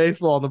playing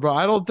baseball in the Bronx.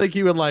 I don't think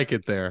he would like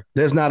it there.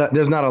 There's not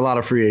a lot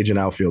of free agent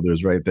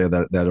outfielders right there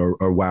that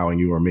are wowing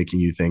you or making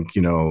you think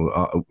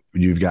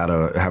you've got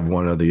to have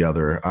one or the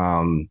other.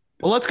 Well,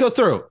 let's go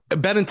through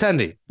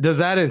Benintendi. Does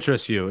that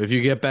interest you if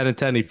you get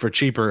Benintendi for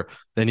cheaper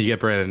than you get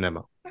Brandon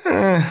Nimmo?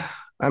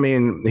 I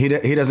mean, he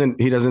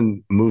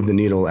doesn't move the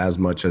needle as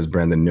much as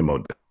Brandon Nimmo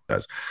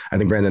does. I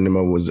think Brandon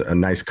Nimmo was a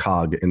nice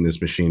cog in this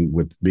machine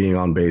with being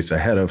on base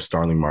ahead of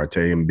Starling Marte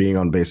and being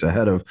on base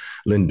ahead of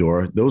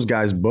Lindor. Those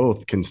guys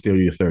both can steal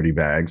you 30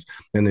 bags.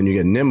 And then you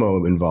get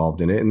Nimmo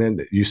involved in it. And then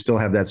you still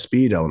have that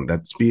speed element,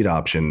 that speed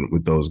option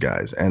with those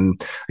guys.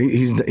 And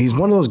he's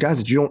one of those guys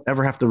that you don't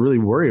ever have to really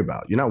worry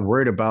about. You're not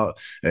worried about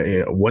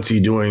what's he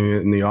doing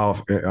in the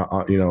off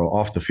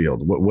the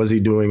field. What was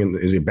he doing?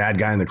 Is he a bad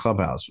guy in the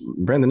clubhouse?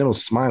 Brandon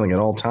Nimmo's smiling at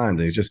all times.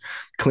 He's just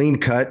clean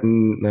cut.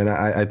 And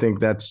I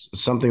think that's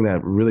something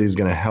that really is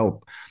going to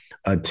help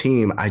a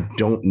team. I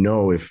don't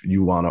know if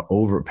you want to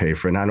overpay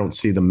for it. And I don't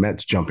see the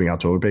Mets jumping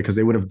out to overpay because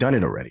they would have done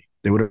it already.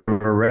 They would have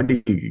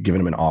already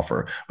given him an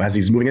offer as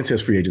he's moving into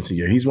his free agency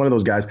year. He's one of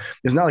those guys.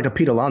 It's not like a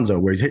Pete Alonso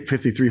where he's hit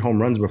 53 home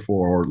runs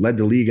before or led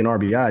the league in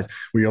RBIs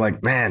where you're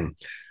like, man,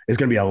 it's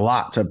going to be a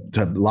lot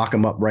to lock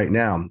him up right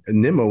now.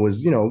 And Nimmo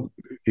was,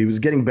 he was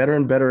getting better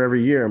and better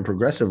every year and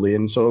progressively.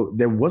 And so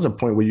there was a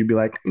point where you'd be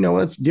like,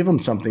 let's give him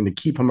something to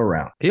keep him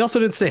around. He also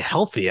didn't stay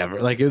healthy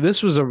ever. Like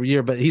this was a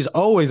year, but he's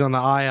always on the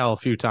IL a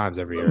few times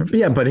every year.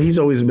 Yeah, but he's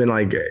always been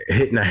like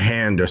hitting a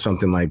hand or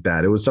something like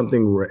that. It was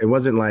something, it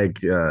wasn't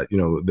like,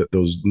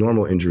 those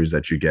normal injuries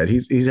that you get.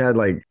 He's had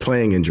like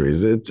playing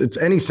injuries. It's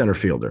any center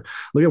fielder.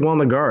 Look at Juan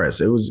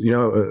Lagares. It was,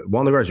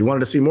 Juan Lagares, you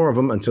wanted to see more of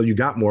him until you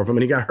got more of him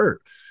and he got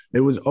hurt. It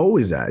was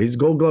always that. He's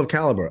Gold Glove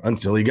caliber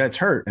until he gets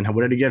hurt. And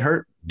what did he get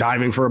hurt?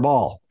 Diving for a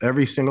ball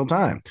every single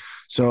time.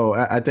 So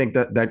I think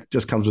that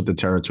just comes with the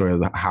territory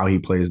of how he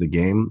plays the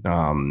game,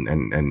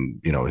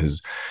 and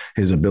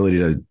his ability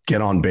to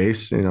get on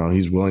base.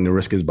 He's willing to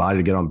risk his body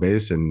to get on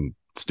base, and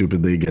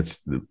stupidly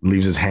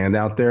leaves his hand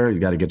out there. You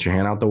got to get your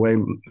hand out the way.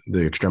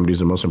 The extremity is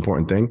the most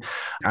important thing.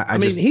 I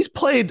mean, he's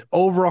played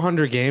over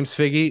 100 games,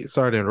 Figgy.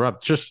 Sorry to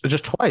interrupt.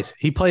 Just twice.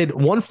 He played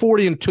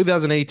 140 in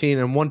 2018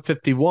 and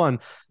 151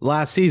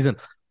 last season.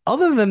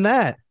 Other than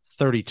that,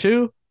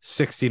 32,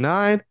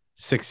 69,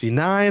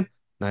 69,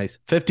 nice,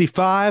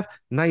 55,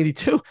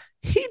 92.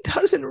 He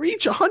doesn't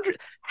reach 100.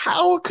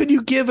 How could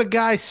you give a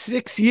guy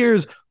 6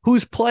 years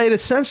who's played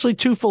essentially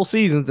 2 full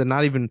seasons and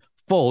not even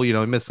full, he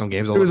missed some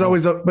games. He was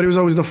always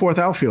the fourth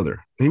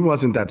outfielder. He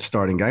wasn't that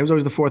starting guy. He was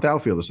always the fourth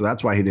outfielder. So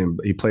that's why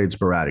he played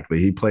sporadically.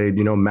 He played,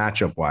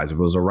 matchup wise, if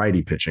it was a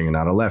righty pitching and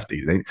not a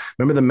lefty.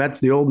 Remember the Mets,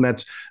 the old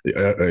Mets,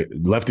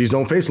 lefties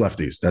don't face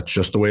lefties. That's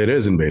just the way it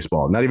is in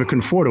baseball. Not even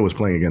Conforto was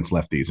playing against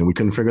lefties, and we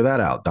couldn't figure that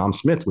out. Dom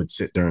Smith would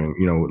sit during,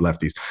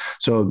 lefties.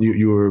 So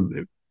you were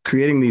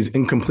creating these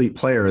incomplete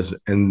players,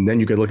 and then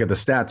you could look at the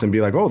stats and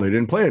be like, oh, they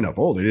didn't play enough.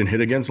 Oh, they didn't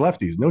hit against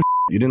lefties. No,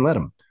 you didn't let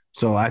them.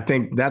 So I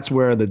think that's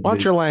where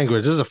watch your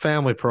language. This is a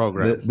family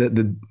program.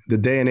 The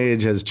day and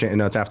age has changed.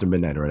 No, it's after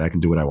midnight, right? I can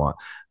do what I want.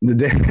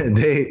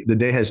 The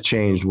day has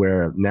changed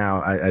where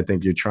now I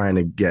think you're trying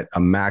to get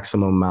a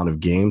maximum amount of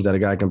games that a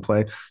guy can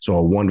play. So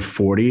a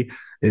 140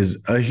 is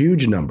a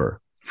huge number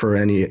for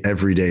any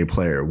everyday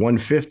player.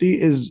 150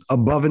 is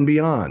above and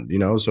beyond,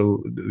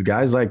 so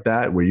guys like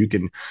that where you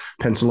can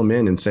pencil them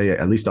in and say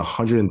at least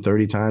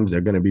 130 times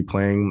they're going to be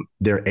playing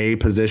their A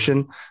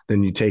position,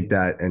 then you take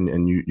that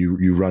and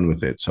you run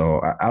with it. So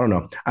I don't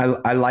know.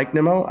 I like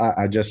Nimmo.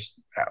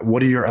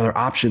 What are your other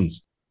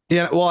options?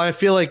 Yeah, well, I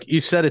feel like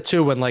you said it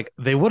too when like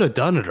they would have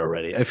done it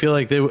already. I feel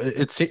like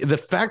it's the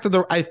fact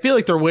that I feel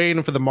like they're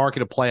waiting for the market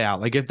to play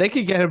out. Like if they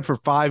could get him for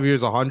 5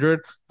 years,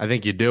 100, I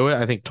think you do it.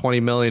 I think 20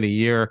 million a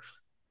year,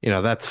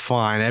 that's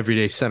fine.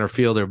 Everyday center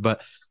fielder.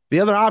 But the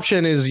other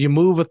option is you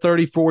move a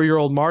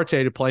 34-year-old Marte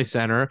to play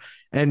center.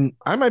 And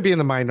I might be in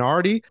the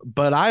minority,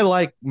 but I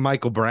like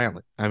Michael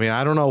Brantley. I mean,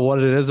 I don't know what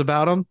it is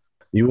about him.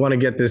 You want to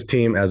get this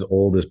team as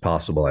old as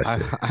possible, I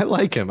see. I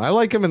like him. I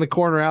like him in the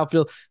corner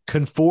outfield.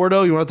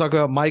 Conforto, you want to talk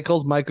about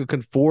Michael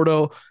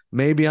Conforto,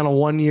 maybe on a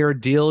 1-year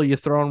deal you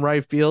throw in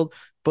right field.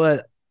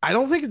 But I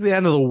don't think it's the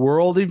end of the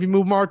world if you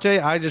move Marte.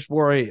 I just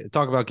worry,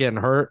 talk about getting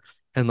hurt,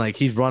 and like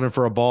he's running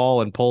for a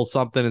ball and pulls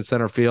something in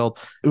center field.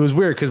 It was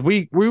weird because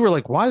we were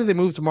like, why did they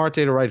move to Marte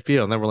to right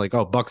field? And then we're like,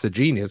 oh, Buck's a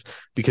genius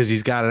because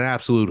he's got an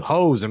absolute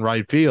hose in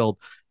right field,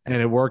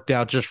 and it worked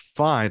out just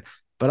fine.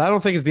 But I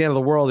don't think it's the end of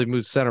the world. He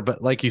moves center.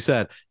 But like you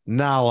said,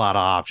 not a lot of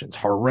options.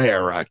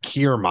 Herrera,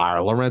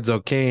 Kiermaier, Lorenzo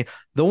Cain.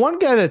 The one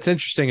guy that's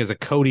interesting is a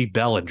Cody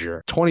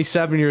Bellinger,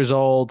 27 years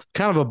old,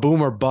 kind of a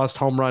boomer bust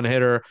home run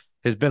hitter.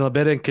 Has been a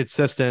bit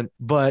inconsistent,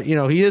 but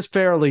he is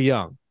fairly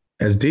young.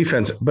 His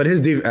defense, but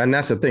and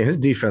that's the thing. His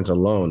defense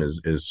alone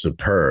is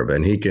superb,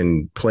 and he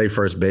can play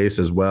first base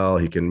as well.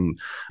 He can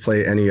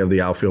play any of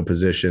the outfield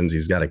positions.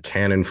 He's got a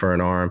cannon for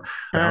an arm.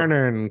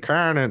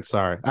 Cannon.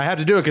 Sorry, I had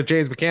to do it because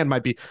James McCann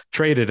might be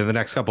traded in the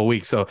next couple of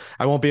weeks, so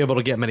I won't be able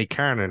to get many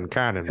cannon.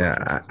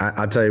 Yeah,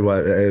 I'll tell you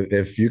what.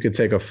 If you could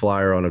take a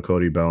flyer on a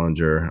Cody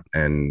Bellinger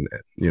and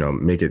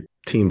make it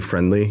team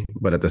friendly,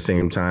 but at the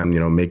same time,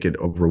 make it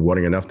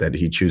rewarding enough that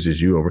he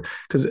chooses you over.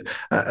 Because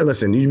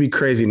listen, you'd be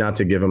crazy not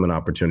to give him an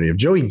opportunity. If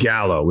Joey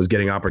Gallo was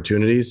getting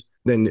opportunities,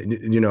 then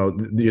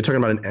you're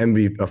talking about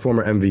a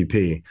former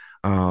MVP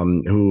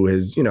who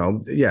is,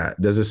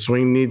 does his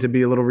swing need to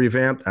be a little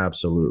revamped?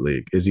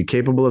 Absolutely. Is he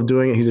capable of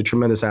doing it? He's a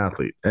tremendous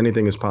athlete.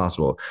 Anything is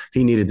possible.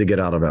 He needed to get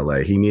out of LA.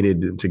 He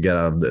needed to get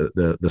out of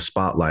the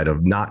spotlight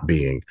of not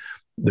being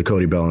the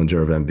Cody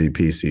Bellinger of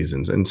MVP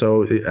seasons. And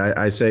so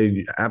I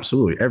say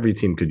absolutely every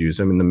team could use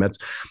him. In the Mets,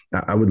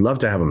 I would love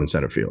to have him in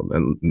center field,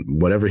 and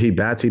whatever he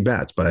bats.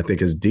 But I think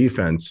his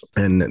defense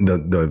and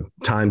the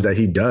times that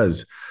he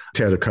does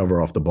tear the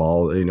cover off the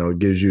ball,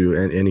 gives you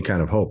any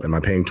kind of hope. Am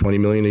I paying $20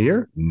 million a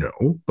year? No,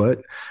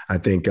 but I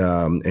think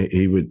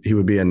he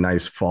would be a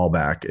nice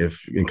fallback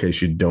in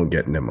case you don't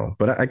get Nimmo.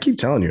 But I keep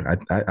telling you,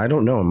 I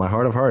don't know. In my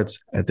heart of hearts,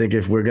 I think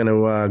if we're going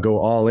to go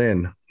all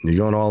in, you're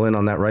going all in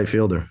on that right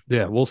fielder.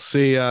 Yeah, we'll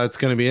see. It's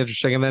going to be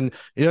interesting. And then,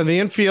 the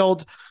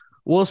infield,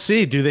 we'll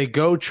see. Do they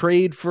go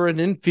trade for an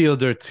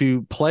infielder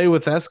to play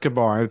with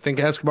Escobar? I think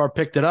Escobar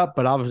picked it up,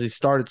 but obviously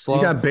started slow.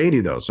 You got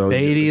Beatty though, so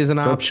Beatty is an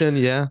option.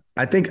 Yeah,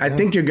 I think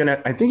you're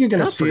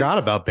gonna see. Forgot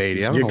about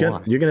Beatty.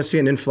 You're gonna see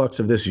an influx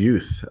of this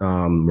youth.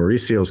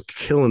 Mauricio's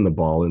killing the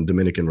ball in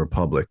Dominican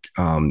Republic.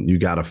 You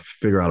got to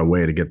figure out a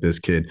way to get this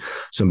kid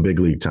some big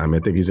league time. I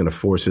think he's gonna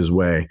force his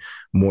way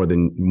more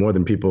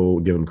than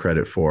people give him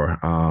credit for.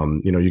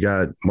 You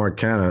got Mark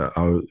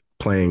Canha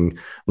playing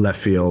left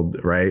field,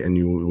 right? And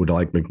you would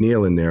like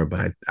McNeil in there,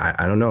 but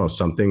I don't know.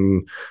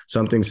 Something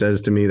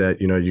says to me that,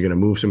 you're going to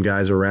move some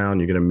guys around.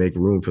 You're going to make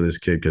room for this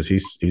kid because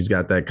he's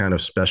got that kind of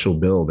special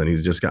build, and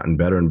he's just gotten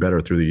better and better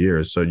through the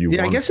years. So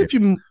I guess if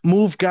you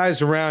move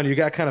guys around, you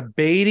got kind of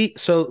Beatty.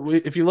 So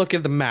if you look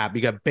at the map,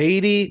 you got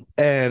Beatty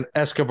and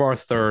Escobar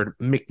third,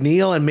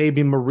 McNeil and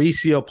maybe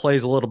Mauricio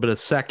plays a little bit of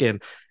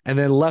second. And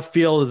then left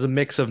field is a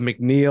mix of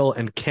McNeil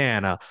and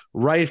Canha.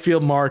 Right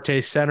field,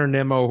 Marte, center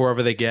Nimmo,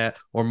 whoever they get,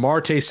 or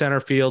Marte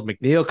center field.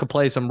 McNeil could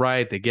play some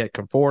right. They get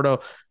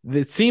Conforto.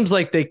 It seems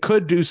like they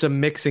could do some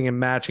mixing and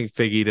matching,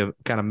 Figgy, to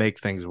kind of make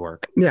things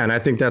work. Yeah, and I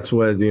think that's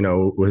what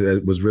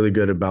was really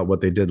good about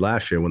what they did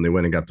last year when they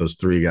went and got those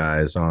three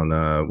guys on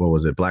what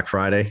was it, Black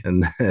Friday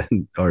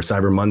or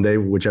Cyber Monday,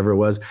 whichever it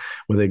was,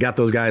 when they got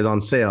those guys on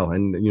sale.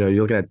 And you're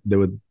looking at there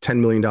were $10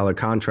 million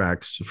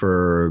contracts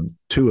for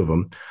two of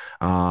them.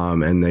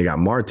 And they got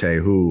Marte,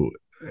 who,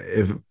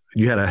 if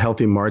you had a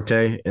healthy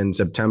Marte in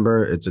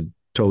September, it's a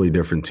totally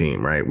different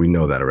team, right? We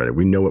know that already.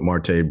 We know what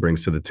Marte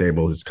brings to the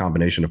table, his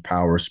combination of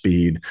power,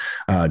 speed,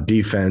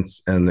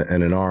 defense, and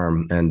an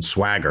arm and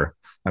swagger.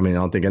 I mean, I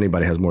don't think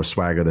anybody has more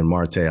swagger than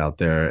Marte out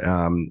there.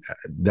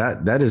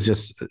 That is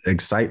just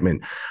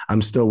excitement.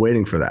 I'm still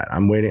waiting for that.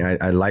 I'm waiting.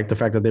 I like the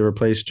fact that they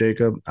replaced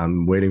Jacob.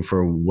 I'm waiting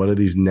for what are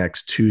these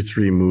next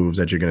 2-3 moves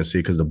that you're going to see,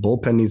 because the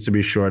bullpen needs to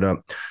be shored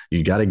up.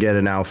 You got to get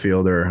an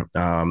outfielder,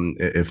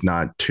 if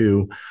not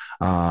two,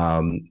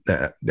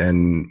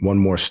 and one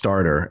more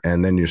starter.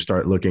 And then you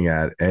start looking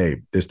at,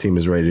 hey, this team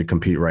is ready to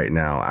compete right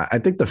now. I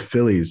think the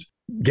Phillies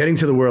getting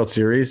to the World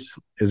Series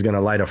is going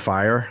to light a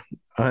fire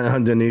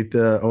underneath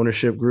the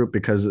ownership group,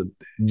 because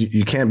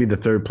you can't be the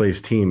third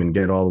place team and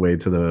get all the way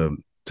to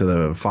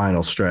the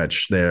final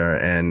stretch there.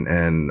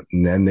 And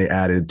then they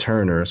added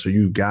Turner. So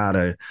you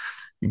gotta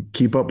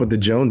keep up with the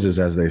Joneses,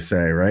 as they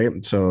say,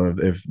 right? So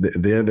if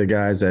they're the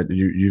guys that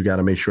you got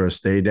to make sure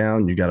stay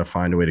down, you got to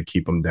find a way to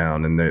keep them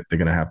down, and they're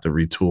going to have to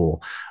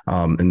retool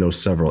in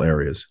those several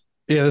areas.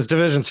 Yeah, this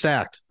division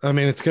stacked. I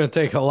mean, it's going to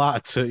take a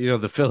lot to,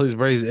 the Phillies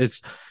raise.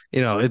 It's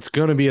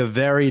going to be a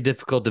very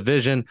difficult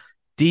division.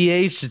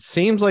 DH, it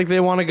seems like they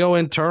want to go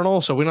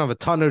internal, so we don't have a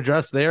ton to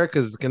address there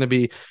because it's going to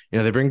be,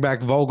 they bring back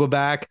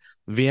Vogelback.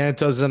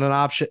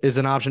 Vientos is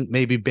an option.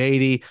 Maybe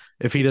Beatty,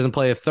 if he doesn't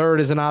play a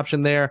third, is an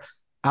option there.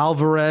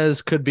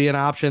 Alvarez could be an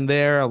option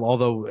there,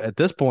 although at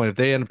this point, if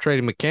they end up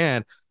trading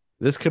McCann,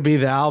 this could be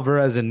the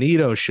Alvarez and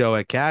Nido show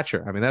at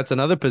catcher. I mean, that's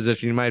another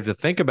position you might have to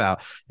think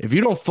about. If you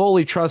don't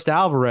fully trust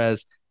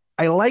Alvarez,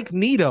 I like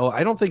Nido.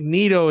 I don't think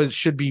Nido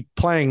should be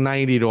playing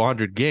 90 to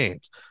 100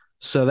 games.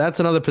 So that's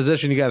another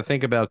position you got to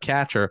think about,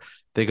 catcher.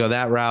 They go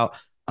that route.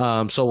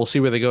 So we'll see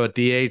where they go at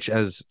DH.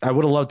 As I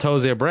would have loved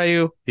Jose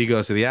Abreu. He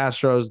goes to the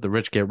Astros. The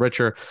rich get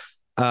richer.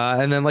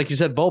 And then, like you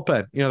said,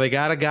 bullpen. They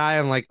got a guy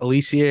on like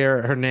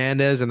Alicia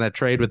Hernandez in that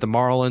trade with the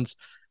Marlins.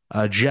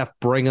 Jeff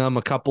Brigham,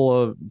 a couple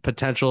of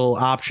potential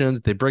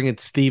options. They bring in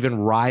Steven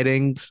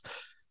Ridings.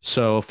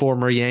 So a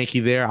former Yankee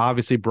there.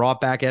 Obviously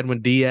brought back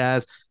Edwin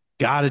Diaz.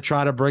 Got to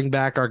try to bring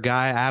back our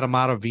guy, Adam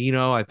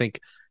Ottavino. I think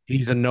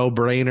he's a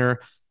no-brainer.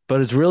 But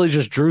it's really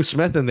just Drew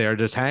Smith in there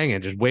just hanging,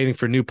 just waiting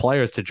for new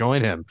players to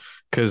join him.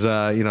 Because,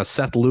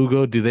 Seth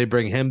Lugo, do they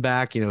bring him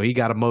back? He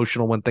got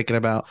emotional when thinking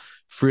about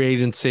free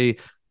agency.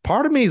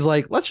 Part of me is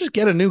like, let's just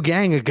get a new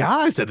gang of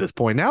guys at this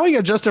point. Now we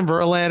got Justin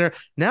Verlander.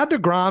 Now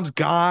DeGrom's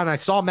gone. I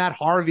saw Matt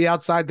Harvey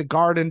outside the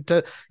Garden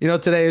today.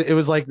 It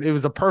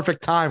was a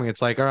perfect timing. It's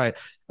like, all right,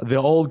 the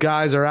old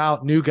guys are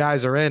out, new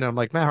guys are in. I'm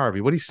like, Matt Harvey,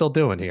 what are you still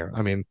doing here?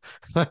 I mean,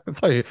 what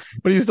are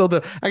you still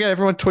doing? I got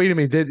everyone tweeting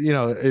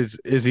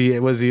me.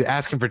 Was he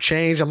asking for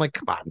change? I'm like,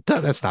 come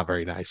on, that's not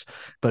very nice.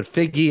 But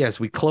Figgy, as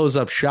we close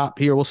up shop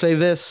here, we'll say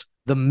this: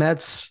 the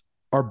Mets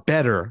are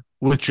better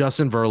with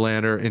Justin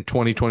Verlander in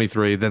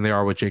 2023 than they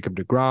are with Jacob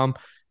deGrom.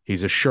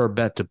 He's a sure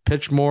bet to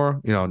pitch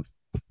more.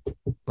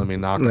 Let me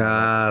knock.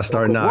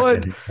 Start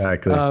knocking.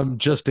 Exactly.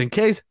 Just in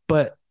case.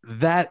 But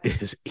that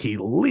is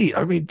elite.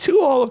 I mean, 2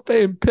 Hall of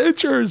Fame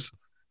pitchers.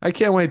 I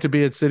can't wait to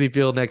be at Citi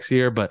Field next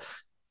year. But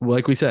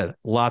like we said,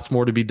 lots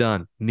more to be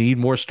done. Need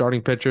more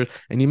starting pitchers.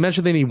 And you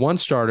mentioned they need one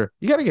starter.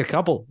 You got to get a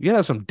couple. You got to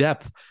have some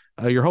depth.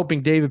 You're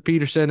hoping David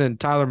Peterson and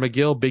Tyler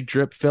McGill, big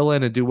drip, fill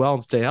in and do well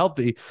and stay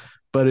healthy.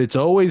 But it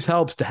always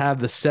helps to have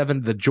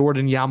the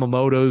Jordan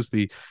Yamamotos,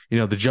 the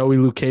Joey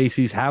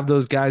Lucchese's, have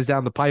those guys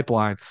down the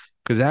pipeline.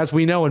 Because as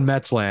we know in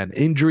Mets land,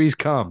 injuries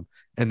come,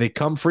 and they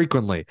come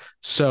frequently.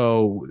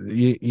 So,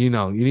 you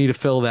need to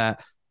fill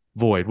that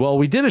void. Well,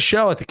 we did a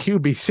show at the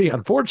QBC.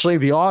 Unfortunately,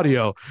 the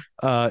audio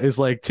is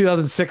like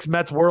 2006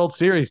 Mets World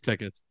Series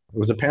tickets. It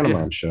was a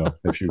pantomime show,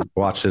 if you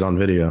watched it on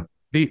video.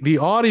 The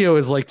audio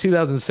is like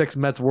 2006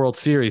 Mets World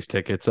Series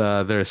tickets.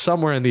 They're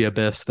somewhere in the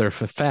abyss. They're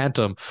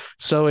phantom.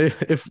 So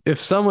if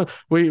someone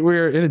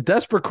we're in a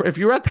desperate, if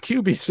you're at the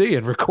QBC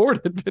and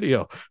recorded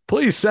video,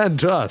 please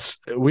send to us.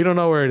 We don't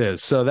know where it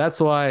is. So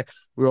that's why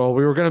we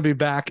were going to be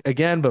back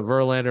again, but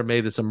Verlander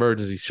made this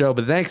emergency show.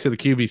 But thanks to the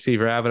QBC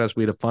for having us.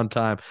 We had a fun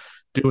time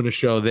doing a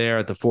show there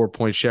at the 4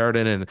 Point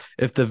Sheraton. And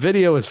if the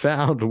video is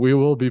found, we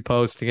will be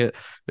posting it.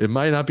 It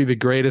might not be the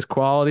greatest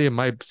quality. It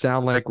might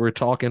sound like we're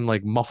talking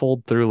like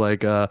muffled through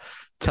like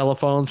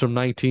telephones from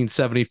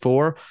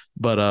 1974,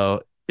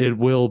 but it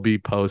will be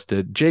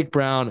posted. Jake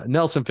Brown,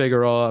 Nelson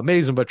Figueroa,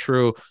 amazing but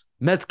true.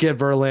 Mets get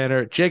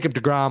Verlander, Jacob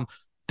deGrom.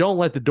 Don't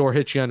let the door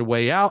hit you on the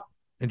way out.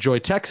 Enjoy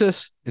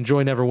Texas.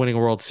 Enjoy never winning a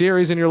World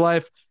Series in your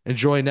life.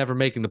 Enjoy never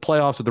making the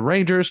playoffs with the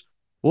Rangers.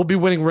 We'll be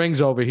winning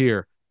rings over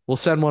here. We'll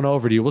send one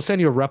over to you. We'll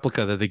send you a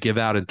replica that they give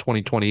out in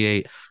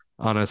 2028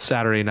 on a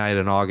Saturday night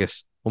in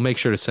August. We'll make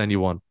sure to send you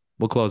one.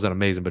 We'll close that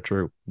amazing but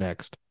true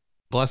next.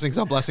 Blessings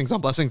on blessings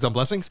on blessings on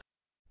blessings.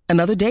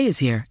 Another day is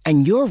here,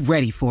 and you're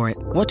ready for it.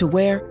 What to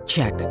wear?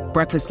 Check.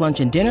 Breakfast,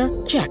 lunch, and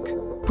dinner? Check.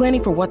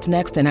 Planning for what's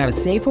next and how to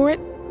save for it?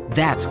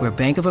 That's where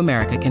Bank of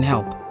America can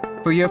help.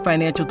 For your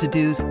financial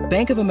to-dos,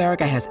 Bank of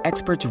America has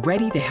experts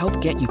ready to help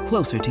get you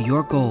closer to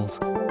your goals.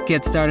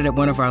 Get started at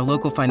one of our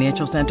local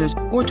financial centers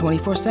or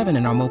 24/7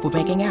 in our mobile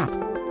banking app.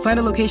 Find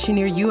a location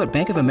near you at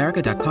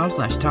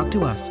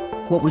bankofamerica.com/talktous.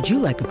 What would you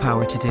like the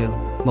power to do?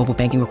 Mobile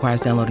banking requires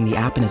downloading the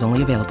app and is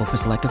only available for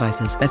select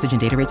devices. Message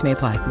and data rates may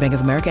apply. Bank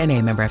of America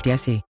NA, member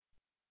FDIC.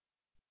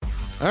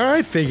 All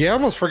right, Figgy, I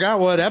almost forgot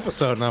what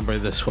episode number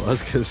this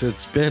was because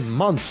it's been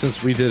months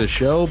since we did a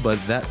show, but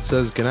that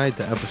says goodnight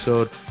to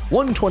episode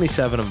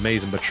 127 of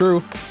Amazing But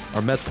True,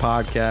 our Mets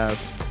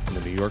podcast in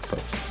the New York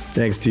Post.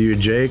 Thanks to you,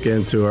 Jake,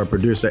 and to our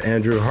producer,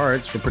 Andrew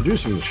Hartz, for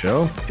producing the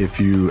show. If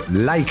you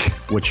like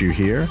what you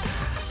hear,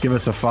 give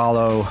us a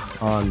follow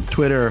on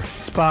Twitter,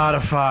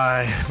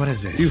 Spotify. What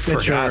is it? You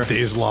forgot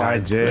these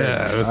lines. I did.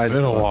 Yeah, it's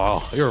been a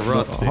while. You're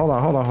rusty. Hold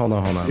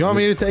on. You want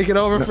me to take it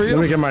over for you?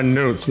 Let me get my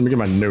notes.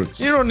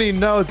 You don't need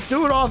notes.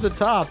 Do it off the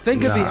top.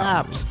 Think of the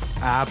apps.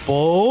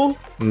 Apple.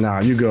 Nah,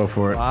 you go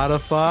for it.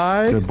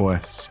 Spotify. Good boy.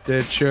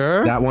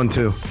 Stitcher. That one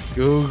too.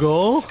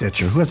 Google.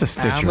 Stitcher. Who has a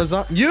Stitcher?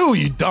 Amazon.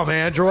 You dumb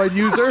Android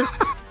user.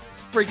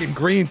 Freaking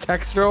green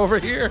texter over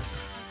here.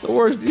 The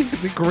worst.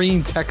 The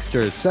green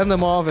texters. Send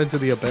them off into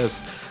the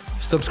abyss.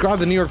 subscribe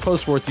to New York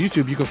Post Sports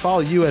YouTube. You can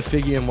follow you at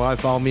Figgy and Y.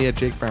 Follow me at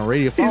Jake Brown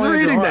Radio. He's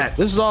reading that.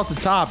 This is off the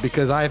top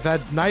because I've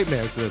had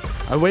nightmares.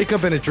 I wake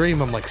up in a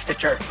dream. I'm like,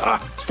 Stitcher.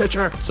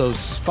 Stitcher. So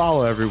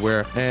follow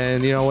everywhere.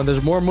 And, when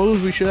there's more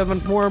moves, we should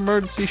have more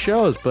emergency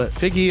shows. But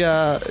Figgy,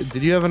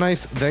 did you have a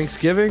nice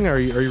Thanksgiving? Are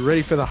you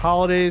ready for the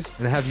holidays?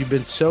 And have you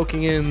been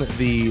soaking in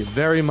the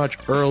very much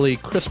early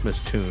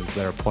Christmas tunes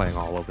that are playing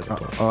all over the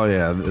place? Oh,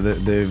 yeah.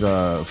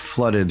 They've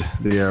flooded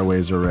the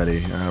airways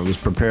already. I was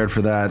prepared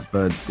for that,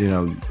 but,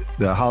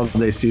 the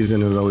holiday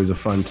season is always a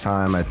fun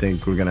time. I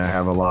think we're going to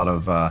have a lot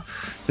of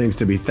things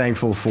to be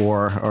thankful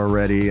for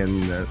already,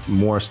 and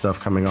more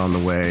stuff coming on the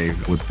way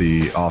with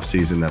the off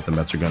season that the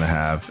Mets are going to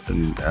have.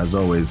 And as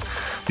always,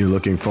 you're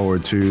looking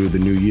forward to the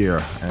new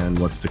year and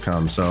what's to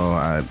come. So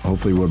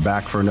hopefully we're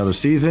back for another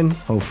season.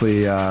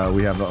 Hopefully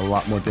we have a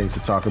lot more things to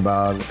talk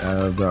about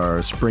as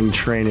our spring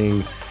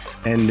training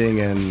ending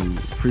and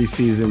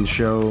preseason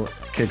show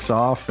kicks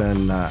off.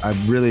 And I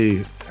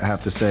really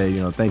have to say,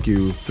 thank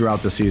you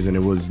throughout the season.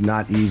 It was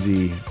not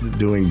easy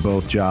doing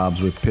both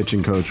jobs with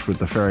pitching coach with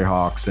the Ferry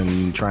Hawks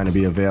and trying to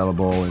be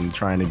available and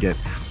trying to get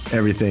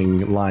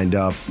everything lined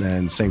up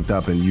and synced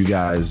up. And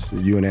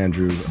you and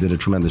Andrew did a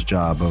tremendous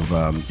job of,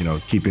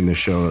 keeping the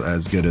show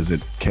as good as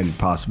it can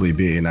possibly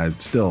be. And I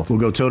still will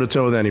go toe to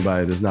toe with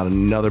anybody. There's not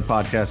another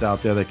podcast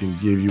out there that can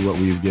give you what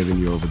we've given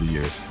you over the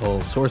years.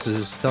 Well,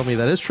 sources tell me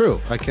that is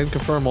true. I can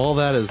confirm all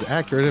that is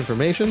accurate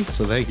information.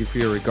 So thank you for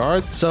your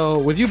regards. So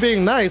with you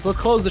being nice, let's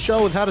close the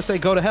show with how to say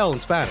go to hell in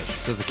Spanish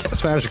to the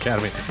Spanish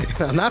Academy.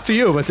 Not to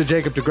you, but to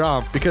Jacob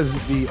deGrom, because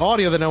the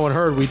audio that no one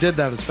heard, we did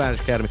that in the Spanish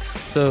Academy.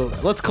 So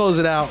let's close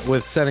it out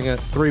with sending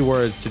 3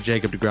 words to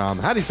Jacob deGrom.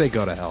 How do you say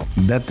go to hell?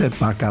 Vete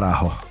pa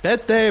carajo.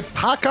 Vete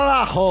pa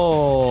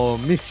carajo,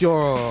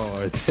 Monsieur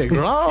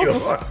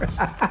deGrom.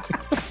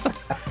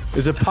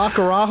 Is it pa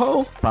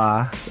carajo?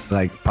 Pa,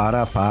 like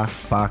para, pa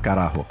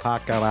carajo. Pa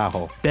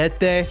carajo.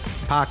 Vete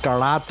pa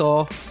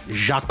carajo,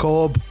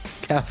 Jacob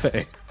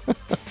Cafe.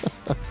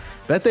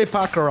 Vete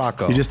pa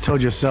carajo. You just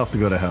told yourself to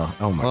go to hell.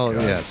 Oh my God.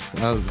 Yes.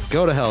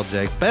 Go to hell,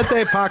 Jake.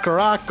 Vete pa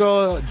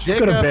carajo.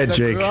 Jacob go to bed,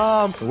 Jake.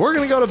 We're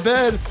going to go to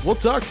bed. We'll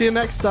talk to you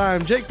next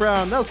time. Jake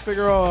Brown, Nels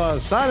Figueroa,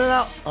 signing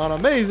out on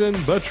Amazing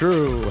But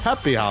True.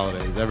 Happy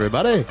holidays,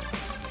 everybody.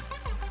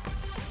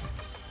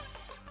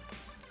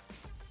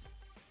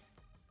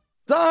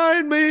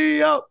 Sign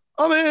me up.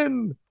 I'm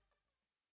in.